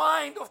same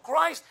mind of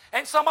Christ,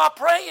 and some are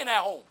praying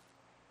at home.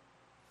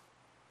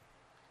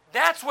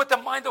 That's what the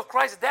mind of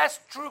Christ is. That's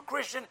true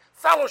Christian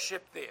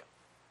fellowship there.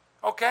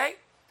 Okay?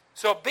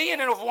 So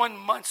being of one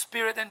mind,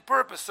 spirit, and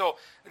purpose. So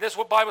that's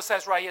what the Bible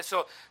says right here.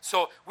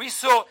 So we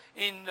saw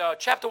in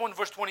chapter 1,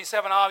 verse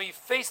 27, how he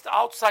faced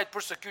outside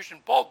persecution.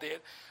 Paul did.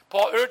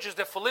 Paul urges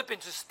the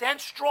Philippians to stand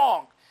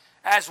strong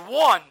as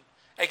one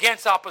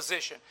against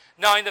opposition.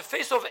 Now, in the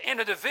face of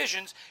inner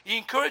divisions, he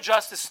encouraged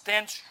us to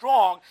stand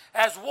strong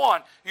as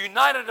one,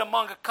 united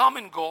among a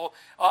common goal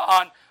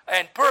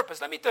and purpose.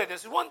 Let me tell you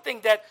this. One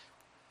thing that,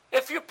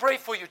 if you pray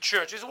for your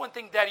church, is one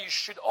thing that you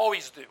should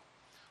always do.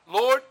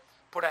 Lord,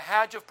 put a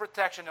hedge of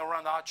protection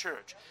around our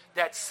church,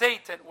 that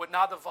Satan would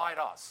not divide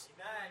us.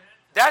 Amen.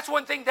 That's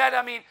one thing that,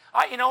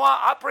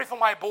 I pray for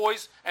my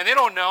boys, and they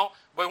don't know,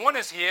 but one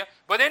is here.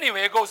 But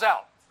anyway, it goes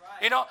out.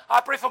 I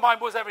pray for my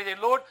boys every day.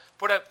 Lord,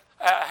 put a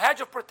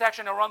hedge of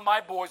protection around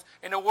my boys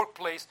in the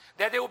workplace,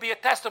 that there will be a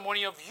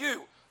testimony of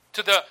you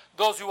to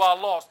those who are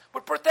lost.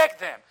 But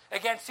protect them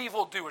against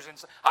evildoers.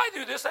 And I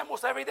do this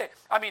almost every day.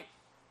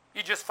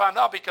 He just found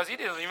out because he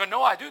didn't even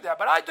know I do that,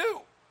 but I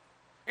do.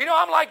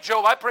 I'm like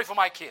Job. I pray for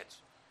my kids.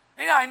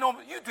 I know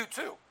you do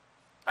too.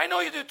 I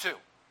know you do too.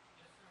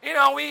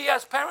 We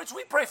as parents,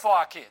 we pray for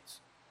our kids.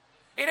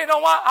 You know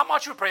what? How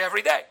much we pray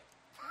every day?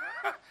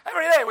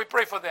 Every day we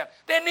pray for them.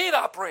 They need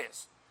our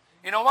prayers.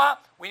 You know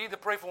what? We need to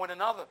pray for one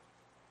another.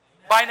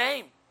 Amen. By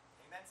name.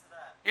 Amen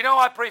to that.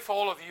 I pray for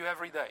all of you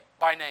every day.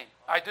 By name.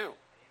 I do. Amen.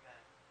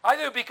 I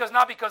do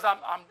not because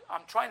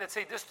I'm trying to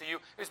say this to you.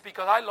 It's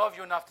because I love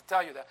you enough to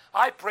tell you that.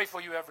 I pray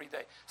for you every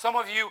day. Some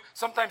of you,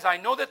 sometimes I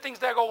know the things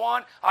that go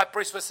on. I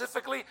pray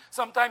specifically.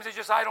 Sometimes it's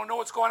just I don't know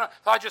what's going on.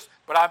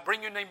 But I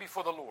bring your name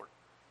before the Lord.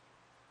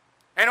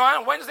 And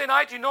on Wednesday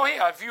night, here,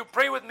 if you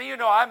pray with me,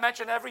 I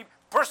mention every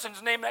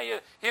person's name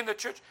here in the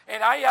church.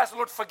 And I ask the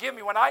Lord, forgive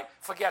me when I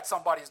forget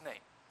somebody's name.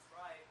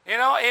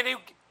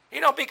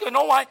 Right. Because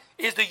why?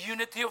 It's the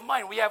unity of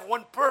mind. We have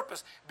one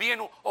purpose,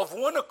 being of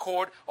one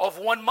accord, of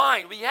one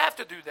mind. We have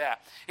to do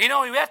that. We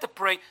have to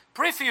pray.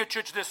 Pray for your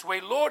church this way.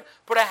 Lord,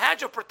 put a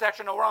hedge of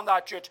protection around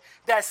our church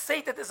that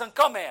Satan doesn't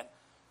come in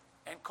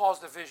and cause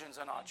divisions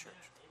in our church.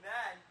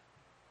 Amen.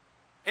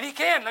 And he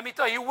can, let me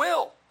tell you, he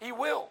will. He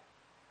will.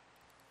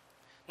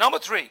 Number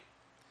 3,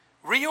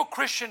 real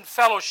Christian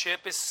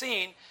fellowship is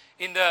seen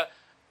in the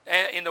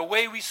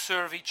way we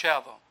serve each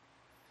other.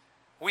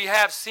 We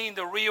have seen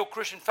the real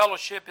Christian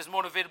fellowship is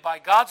motivated by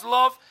God's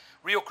love.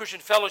 Real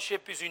Christian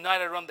fellowship is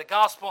united around the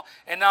gospel.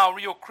 And now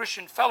real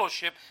Christian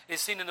fellowship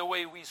is seen in the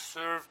way we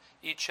serve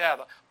each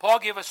other. Paul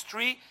gave us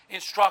 3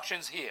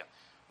 instructions here.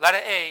 Letter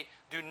A,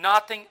 do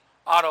nothing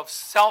out of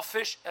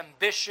selfish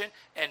ambition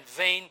and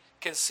vain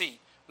conceit.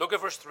 Look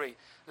at verse 3.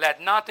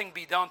 Let nothing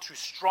be done through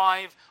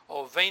strife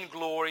or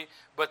vainglory,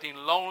 but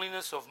in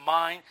loneliness of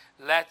mind,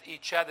 let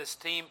each other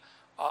esteem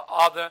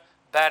other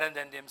better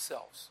than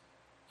themselves.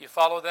 You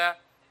follow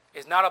that?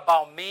 It's not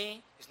about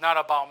me. It's not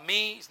about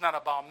me. It's not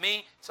about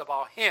me. It's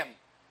about him.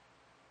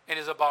 And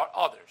it's about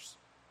others.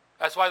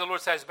 That's why the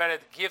Lord says it's better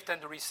to give than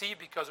to receive,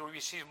 because we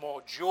receive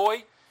more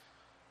joy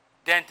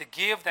than to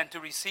give than to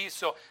receive.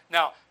 So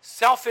now,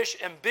 selfish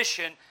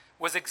ambition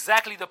was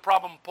exactly the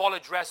problem Paul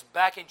addressed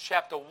back in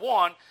chapter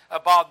 1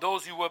 about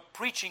those who were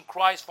preaching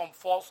Christ from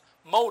false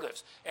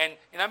motives. And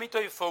let me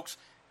tell you, folks,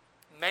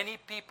 many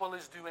people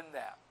is doing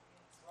that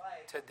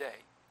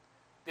today.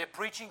 They're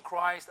preaching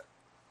Christ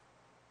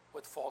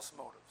with false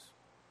motives.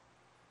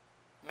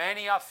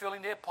 Many are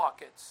filling their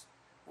pockets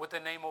with the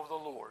name of the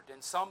Lord.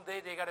 And someday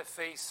they got to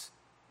face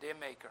their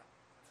Maker.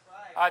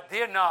 I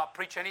dare not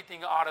preach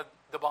anything out of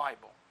the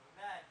Bible.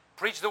 Amen.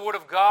 Preach the Word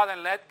of God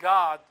and let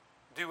God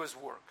do His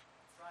work.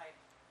 Right.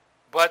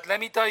 But let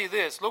me tell you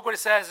this. Look what it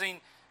says in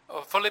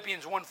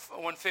Philippians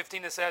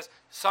 1:15. It says,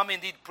 some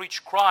indeed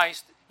preach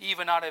Christ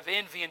even out of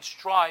envy and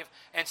strife,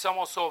 and some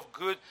also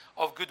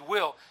of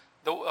goodwill.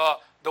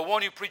 The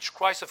one who preached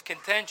Christ of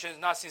contention is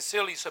not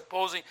sincerely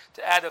supposing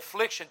to add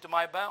affliction to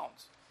my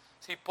bounds.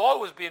 See, Paul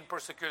was being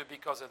persecuted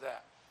because of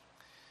that.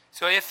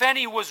 So if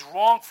any was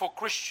wrong for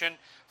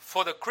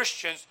the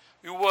Christians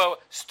who were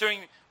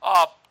stirring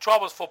up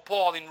troubles for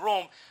Paul in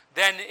Rome,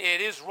 then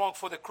it is wrong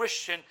for the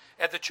Christian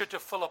at the church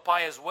of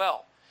Philippi as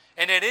well.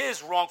 And it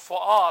is wrong for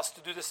us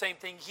to do the same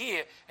thing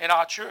here in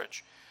our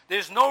church.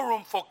 There's no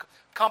room for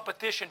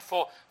competition,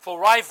 for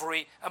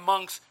rivalry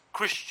amongst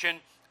Christian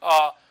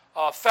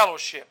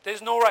fellowship.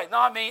 There's no right.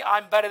 Not me,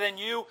 I'm better than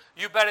you,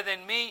 you better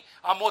than me,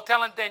 I'm more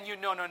talented than you.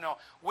 No.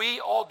 We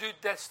all do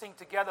this thing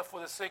together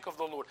for the sake of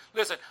the Lord.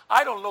 Listen,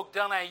 I don't look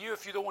down at you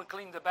if you don't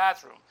clean the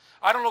bathroom.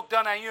 I don't look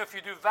down at you if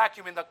you do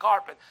vacuum in the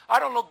carpet. I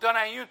don't look down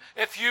at you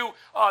if you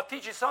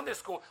teach in Sunday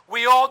school.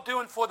 We all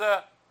doing for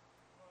the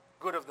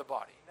good of the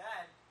body.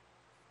 Amen.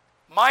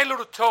 My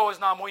little toe is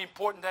not more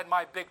important than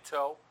my big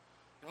toe.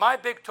 My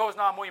big toe is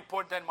not more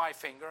important than my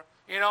finger.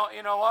 You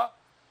know what?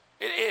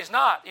 It is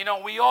not.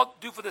 We all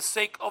do for the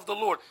sake of the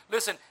Lord.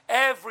 Listen,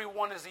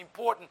 everyone is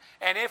important.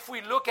 And if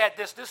we look at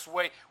this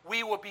way,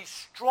 we will be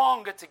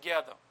stronger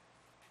together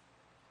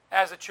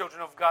as the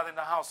children of God in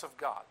the house of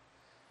God.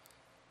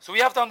 So we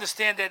have to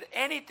understand that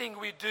anything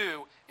we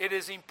do, it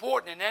is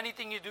important. And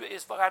anything you do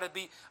is got to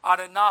be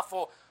not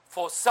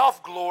for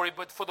self-glory,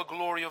 but for the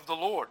glory of the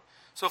Lord.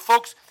 So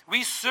folks,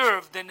 we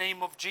serve the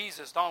name of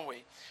Jesus, don't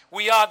we?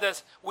 We are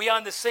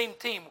on the same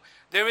team.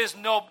 There is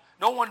no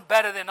one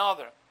better than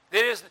other.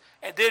 There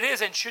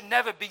is and should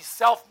never be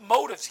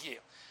self-motives here.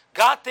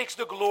 God takes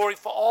the glory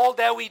for all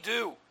that we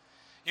do.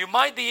 You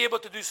might be able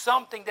to do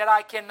something that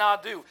I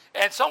cannot do.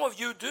 And some of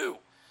you do.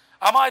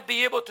 I might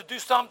be able to do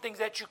some things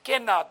that you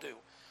cannot do.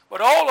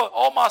 But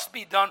all must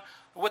be done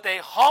with a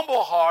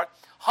humble heart,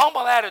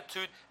 humble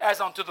attitude as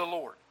unto the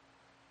Lord.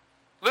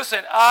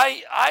 Listen,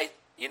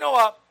 you know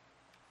what?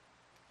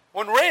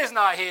 When Ray is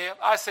not here,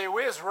 I say,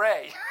 where's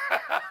Ray?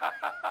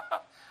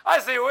 I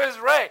say, where's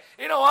Ray?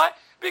 You know why?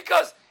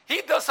 Because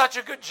he does such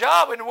a good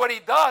job in what he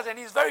does, and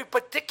he's very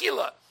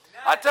particular.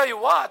 I tell you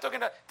what,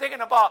 talking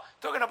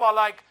about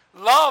like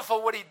love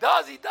for what he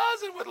does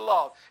it with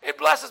love. It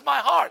blesses my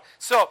heart.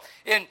 So,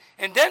 and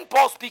then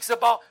Paul speaks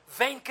about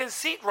vain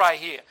conceit right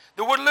here.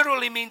 The word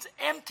literally means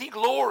empty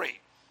glory.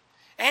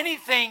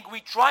 Anything we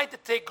try to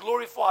take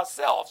glory for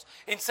ourselves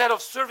instead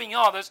of serving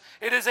others,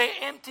 it is an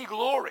empty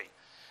glory.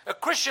 A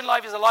Christian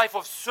life is a life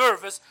of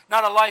service,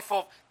 not a life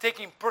of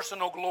taking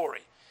personal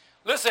glory.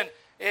 Listen,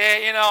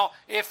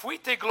 if we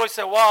take glory,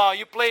 say, wow,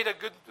 you played a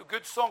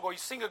good song, or you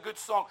sing a good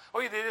song,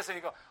 or you did this, and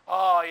you go,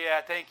 oh yeah,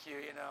 thank you,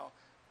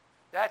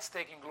 that's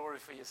taking glory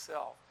for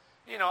yourself.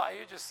 You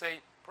just say,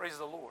 praise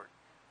the Lord,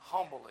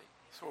 humbly.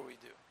 That's what we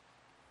do.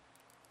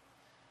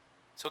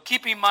 So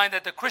keep in mind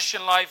that the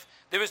Christian life,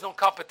 there is no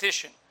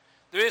competition.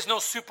 There is no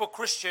super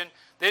Christian.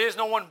 There is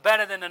no one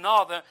better than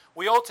another.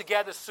 We all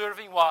together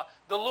serving what?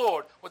 The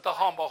Lord with a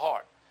humble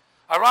heart.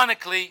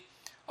 Ironically,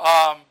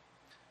 what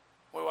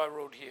do I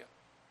wrote here?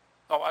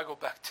 Oh, I go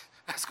back.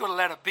 Let's go to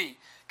letter B.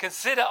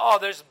 Consider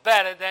others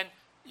better than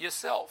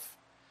yourself.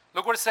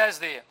 Look what it says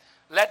there.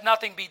 Let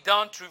nothing be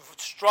done through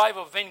strife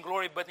or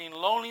vainglory, but in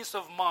lowliness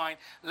of mind,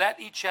 let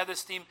each other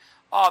esteem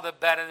other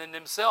better than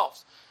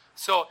themselves.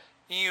 So,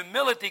 in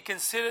humility,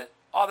 consider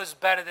others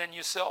better than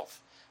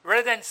yourself.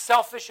 Rather than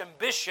selfish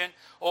ambition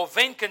or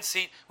vain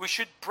conceit, we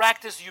should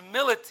practice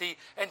humility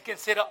and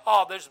consider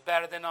others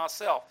better than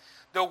ourselves.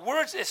 The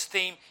word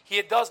esteem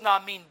here does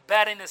not mean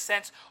better in the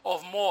sense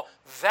of more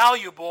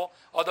valuable,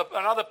 or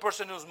another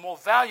person who's more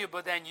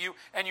valuable than you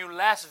and you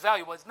less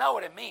valuable. It's not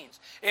what it means.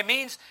 It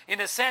means in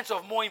the sense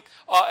of more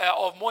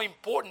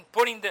important,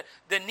 putting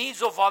the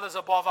needs of others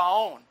above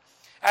our own.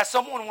 As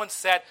someone once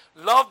said,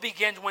 love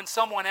begins when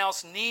someone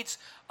else's needs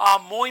are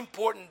more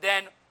important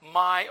than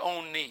my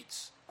own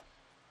needs.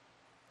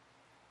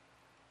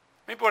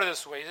 Let me put it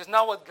this way. Isn't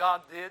that what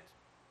God did?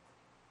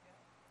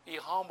 He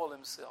humbled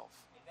himself.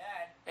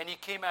 Amen. And he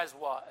came as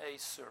what? A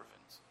servant.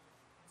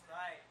 That's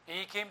right. And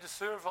he came to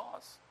serve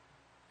us.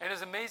 And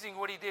it's amazing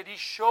what he did. He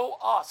showed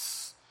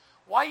us.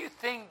 Why you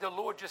think the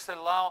Lord just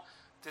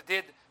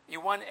he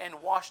went and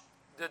washed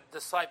the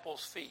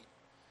disciples' feet?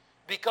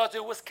 Because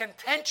there was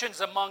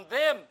contentions among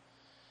them.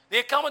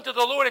 They're coming to the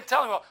Lord and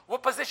telling him,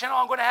 what position am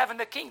I going to have in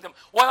the kingdom?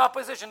 What our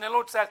position? The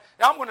Lord says,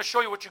 I'm going to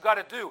show you what you got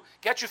to do.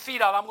 Get your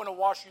feet out. I'm going to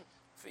wash your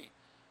feet.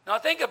 Now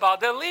think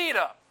about it. The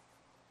leader,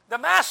 the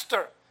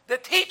master, the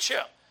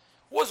teacher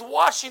was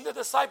washing the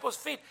disciples'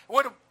 feet.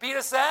 What did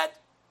Peter said?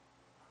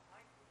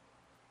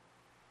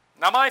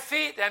 Not my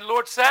feet. And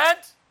Lord said,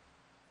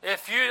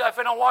 if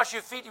I don't wash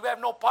your feet, you have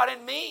no part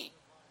in me.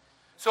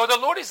 So the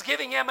Lord is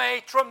giving him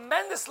a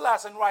tremendous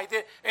lesson right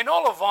there. In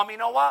all of them, you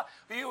know what?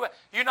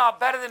 You're not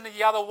better than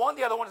the other one.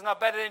 The other one is not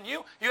better than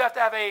you. You have to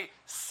have a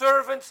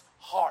servant's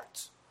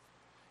heart.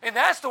 And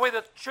that's the way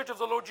the church of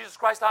the Lord Jesus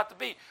Christ ought to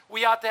be.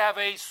 We ought to have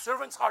a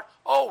servant's heart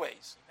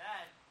always.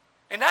 Amen.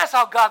 And that's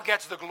how God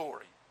gets the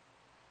glory.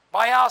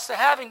 By us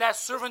having that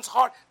servant's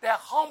heart, that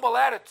humble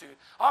attitude.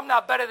 I'm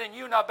not better than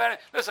you, not better.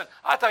 Listen,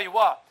 I'll tell you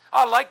what.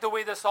 I like the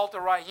way this altar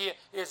right here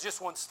is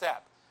just one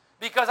step.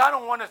 Because I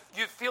don't want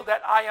you to feel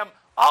that I am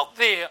out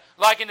there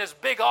like in this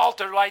big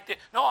altar right there.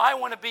 No, I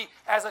want to be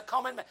as a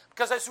common man.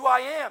 Because that's who I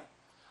am.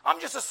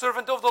 I'm just a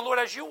servant of the Lord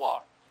as you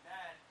are.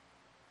 Amen.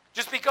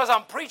 Just because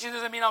I'm preaching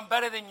doesn't mean I'm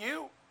better than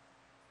you.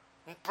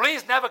 And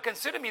please never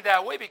consider me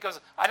that way,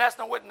 because that's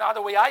not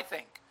the way I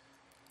think.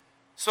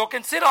 So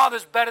consider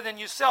others better than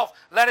yourself.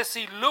 Let us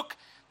see, look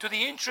to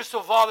the interests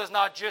of others,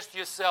 not just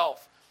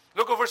yourself.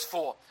 Look at verse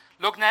 4.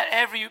 Look not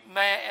every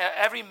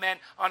man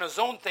on his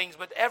own things,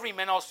 but every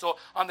man also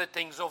on the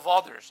things of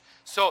others.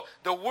 So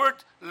the word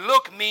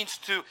look means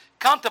to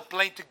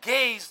contemplate, to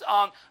gaze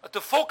on,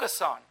 to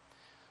focus on.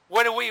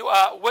 What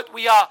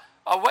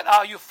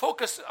are you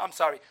focused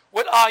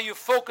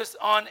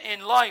on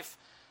in life?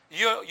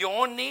 Your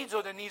own needs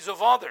or the needs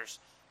of others?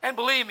 And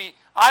believe me,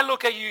 I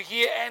look at you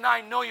here and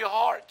I know your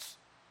hearts.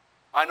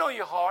 I know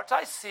your hearts.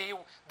 I see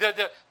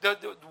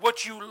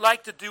what you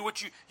like to do,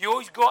 you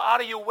always go out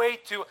of your way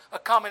to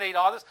accommodate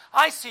others.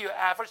 I see your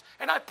efforts,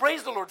 and I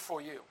praise the Lord for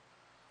you.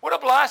 What a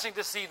blessing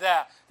to see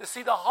that, to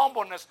see the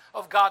humbleness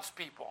of God's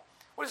people.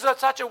 What is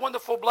such a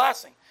wonderful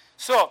blessing?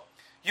 So,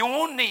 your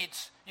own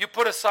needs you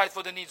put aside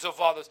for the needs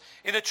of others.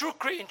 In true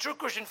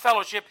Christian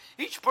fellowship,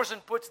 each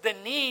person puts the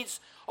needs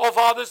of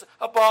others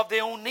above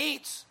their own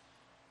needs.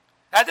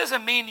 That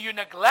doesn't mean you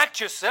neglect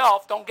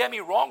yourself. Don't get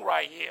me wrong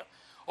right here.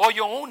 Or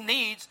your own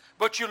needs,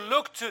 but you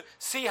look to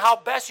see how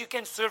best you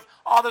can serve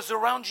others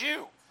around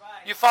you.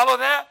 Right. You follow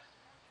that?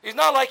 It's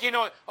not like,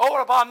 oh,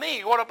 what about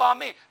me? What about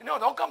me? No,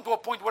 don't come to a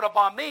point, what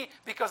about me?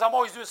 Because I'm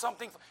always doing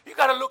something. You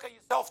got to look at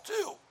yourself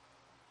too.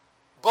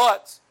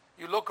 But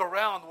you look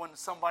around when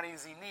somebody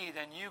is in need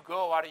and you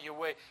go out of your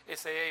way and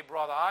say, hey,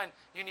 brother,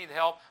 you need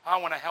help. I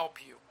want to help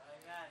you.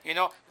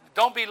 Amen.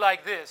 Don't be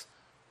like this.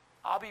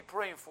 I'll be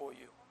praying for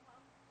you.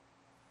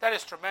 That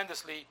is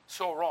tremendously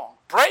so wrong.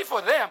 Pray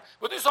for them,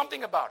 but do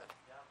something about it.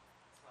 Yeah,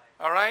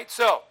 that's right. All right?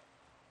 So,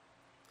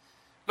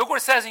 look what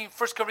it says in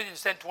 1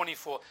 Corinthians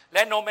 10:24.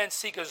 Let no man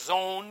seek his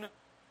own,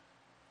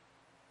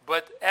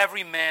 but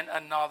every man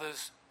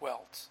another's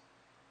wealth.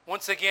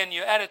 Once again,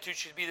 your attitude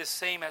should be the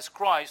same as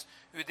Christ,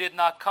 who did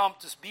not come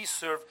to be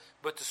served,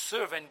 but to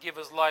serve and give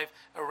his life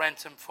a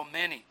ransom for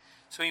many.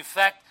 So, in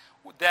fact,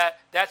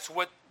 that's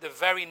what the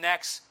very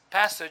next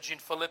passage in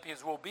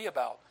Philippians will be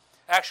about.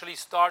 Actually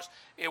starts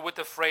with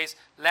the phrase,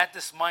 let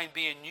this mind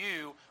be in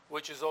you,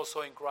 which is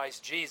also in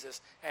Christ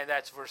Jesus, and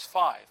that's verse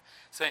 5.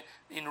 So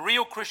in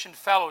real Christian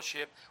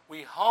fellowship,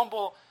 we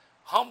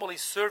humbly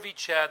serve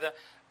each other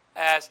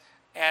as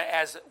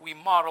we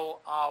model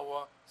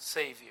our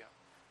Savior.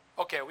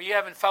 Okay, we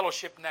have in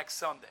fellowship next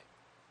Sunday.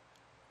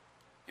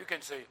 You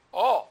can say,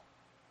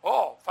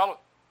 fellow,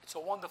 it's a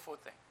wonderful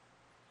thing.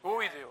 What are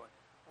we doing?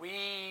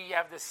 We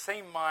have the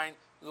same mind,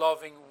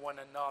 loving one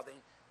another,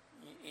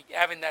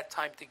 having that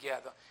time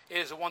together. It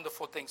is a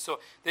wonderful thing. So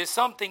there's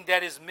something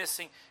that is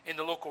missing in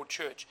the local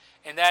church,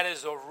 and that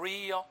is a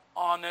real,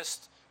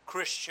 honest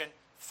Christian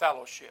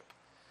fellowship.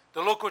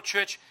 The local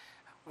church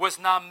was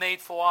not made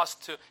for us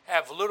to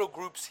have little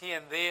groups here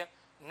and there.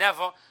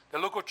 Never. The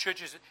local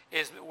church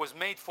was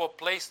made for a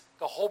place,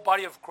 the whole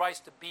body of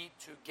Christ to be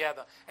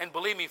together. And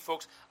believe me,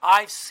 folks,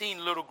 I've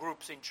seen little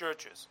groups in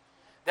churches.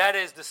 That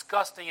is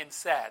disgusting and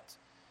sad.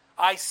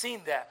 I've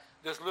seen that.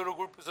 This little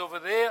group is over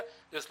there.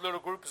 This little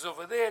group is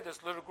over there.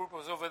 This little group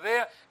is over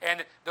there.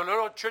 And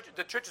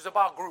the church is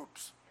about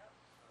groups.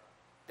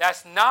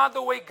 That's not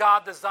the way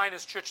God designed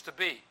His church to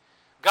be.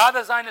 God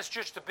designed His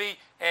church to be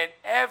and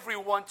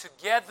everyone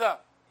together. Amen.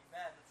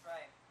 That's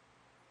right.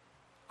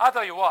 I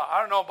tell you what, I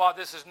don't know about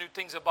this is new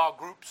things about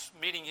groups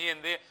meeting here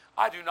and there.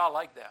 I do not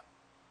like that.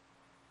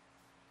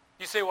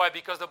 You say why?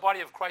 Because the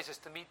body of Christ is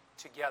to meet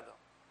together.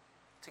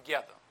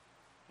 Together.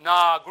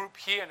 Nah, a group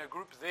here and a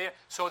group there.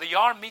 So the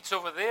arm meets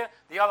over there,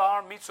 the other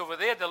arm meets over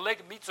there, the leg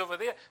meets over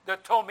there, the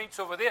toe meets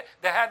over there,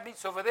 the head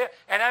meets over there,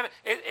 and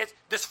it's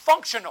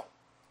dysfunctional.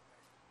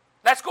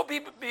 Let's go be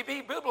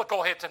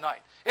biblical here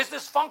tonight. It's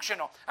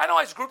dysfunctional. I know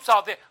there's groups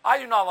out there. I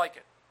do not like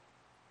it.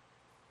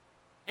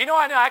 You know,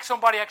 I asked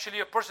somebody, actually,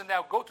 a person that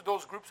would go to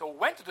those groups or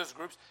went to those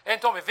groups and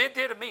told me, if it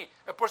did to me,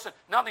 a person,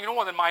 nothing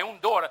more than my own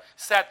daughter,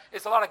 said,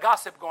 it's a lot of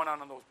gossip going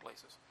on in those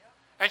places.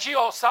 And she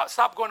all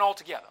stopped going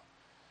altogether.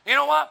 You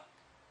know what?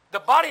 The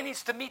body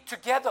needs to meet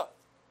together.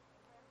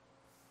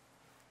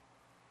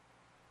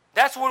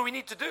 That's what we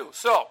need to do.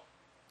 So,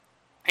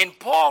 and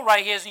Paul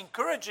right here is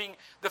encouraging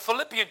the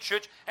Philippian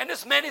church, and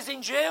this man is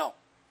in jail.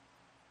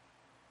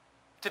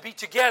 To be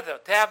together,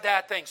 to have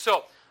that thing.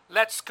 So,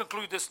 let's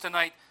conclude this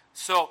tonight.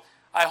 So,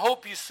 I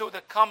hope you saw the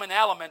common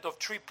element of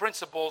 3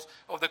 principles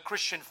of the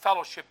Christian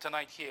fellowship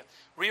tonight here.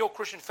 Real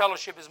Christian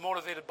fellowship is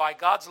motivated by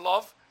God's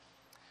love.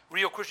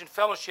 Real Christian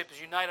fellowship is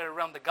united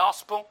around the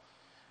gospel.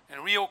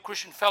 And real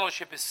Christian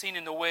fellowship is seen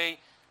in the way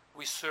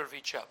we serve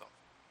each other.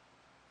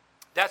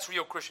 That's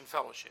real Christian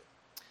fellowship.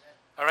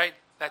 All right?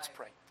 Let's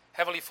pray.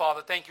 Heavenly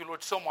Father, thank you,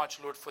 Lord, so much,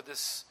 Lord, for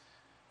this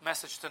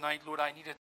message tonight. Lord, I needed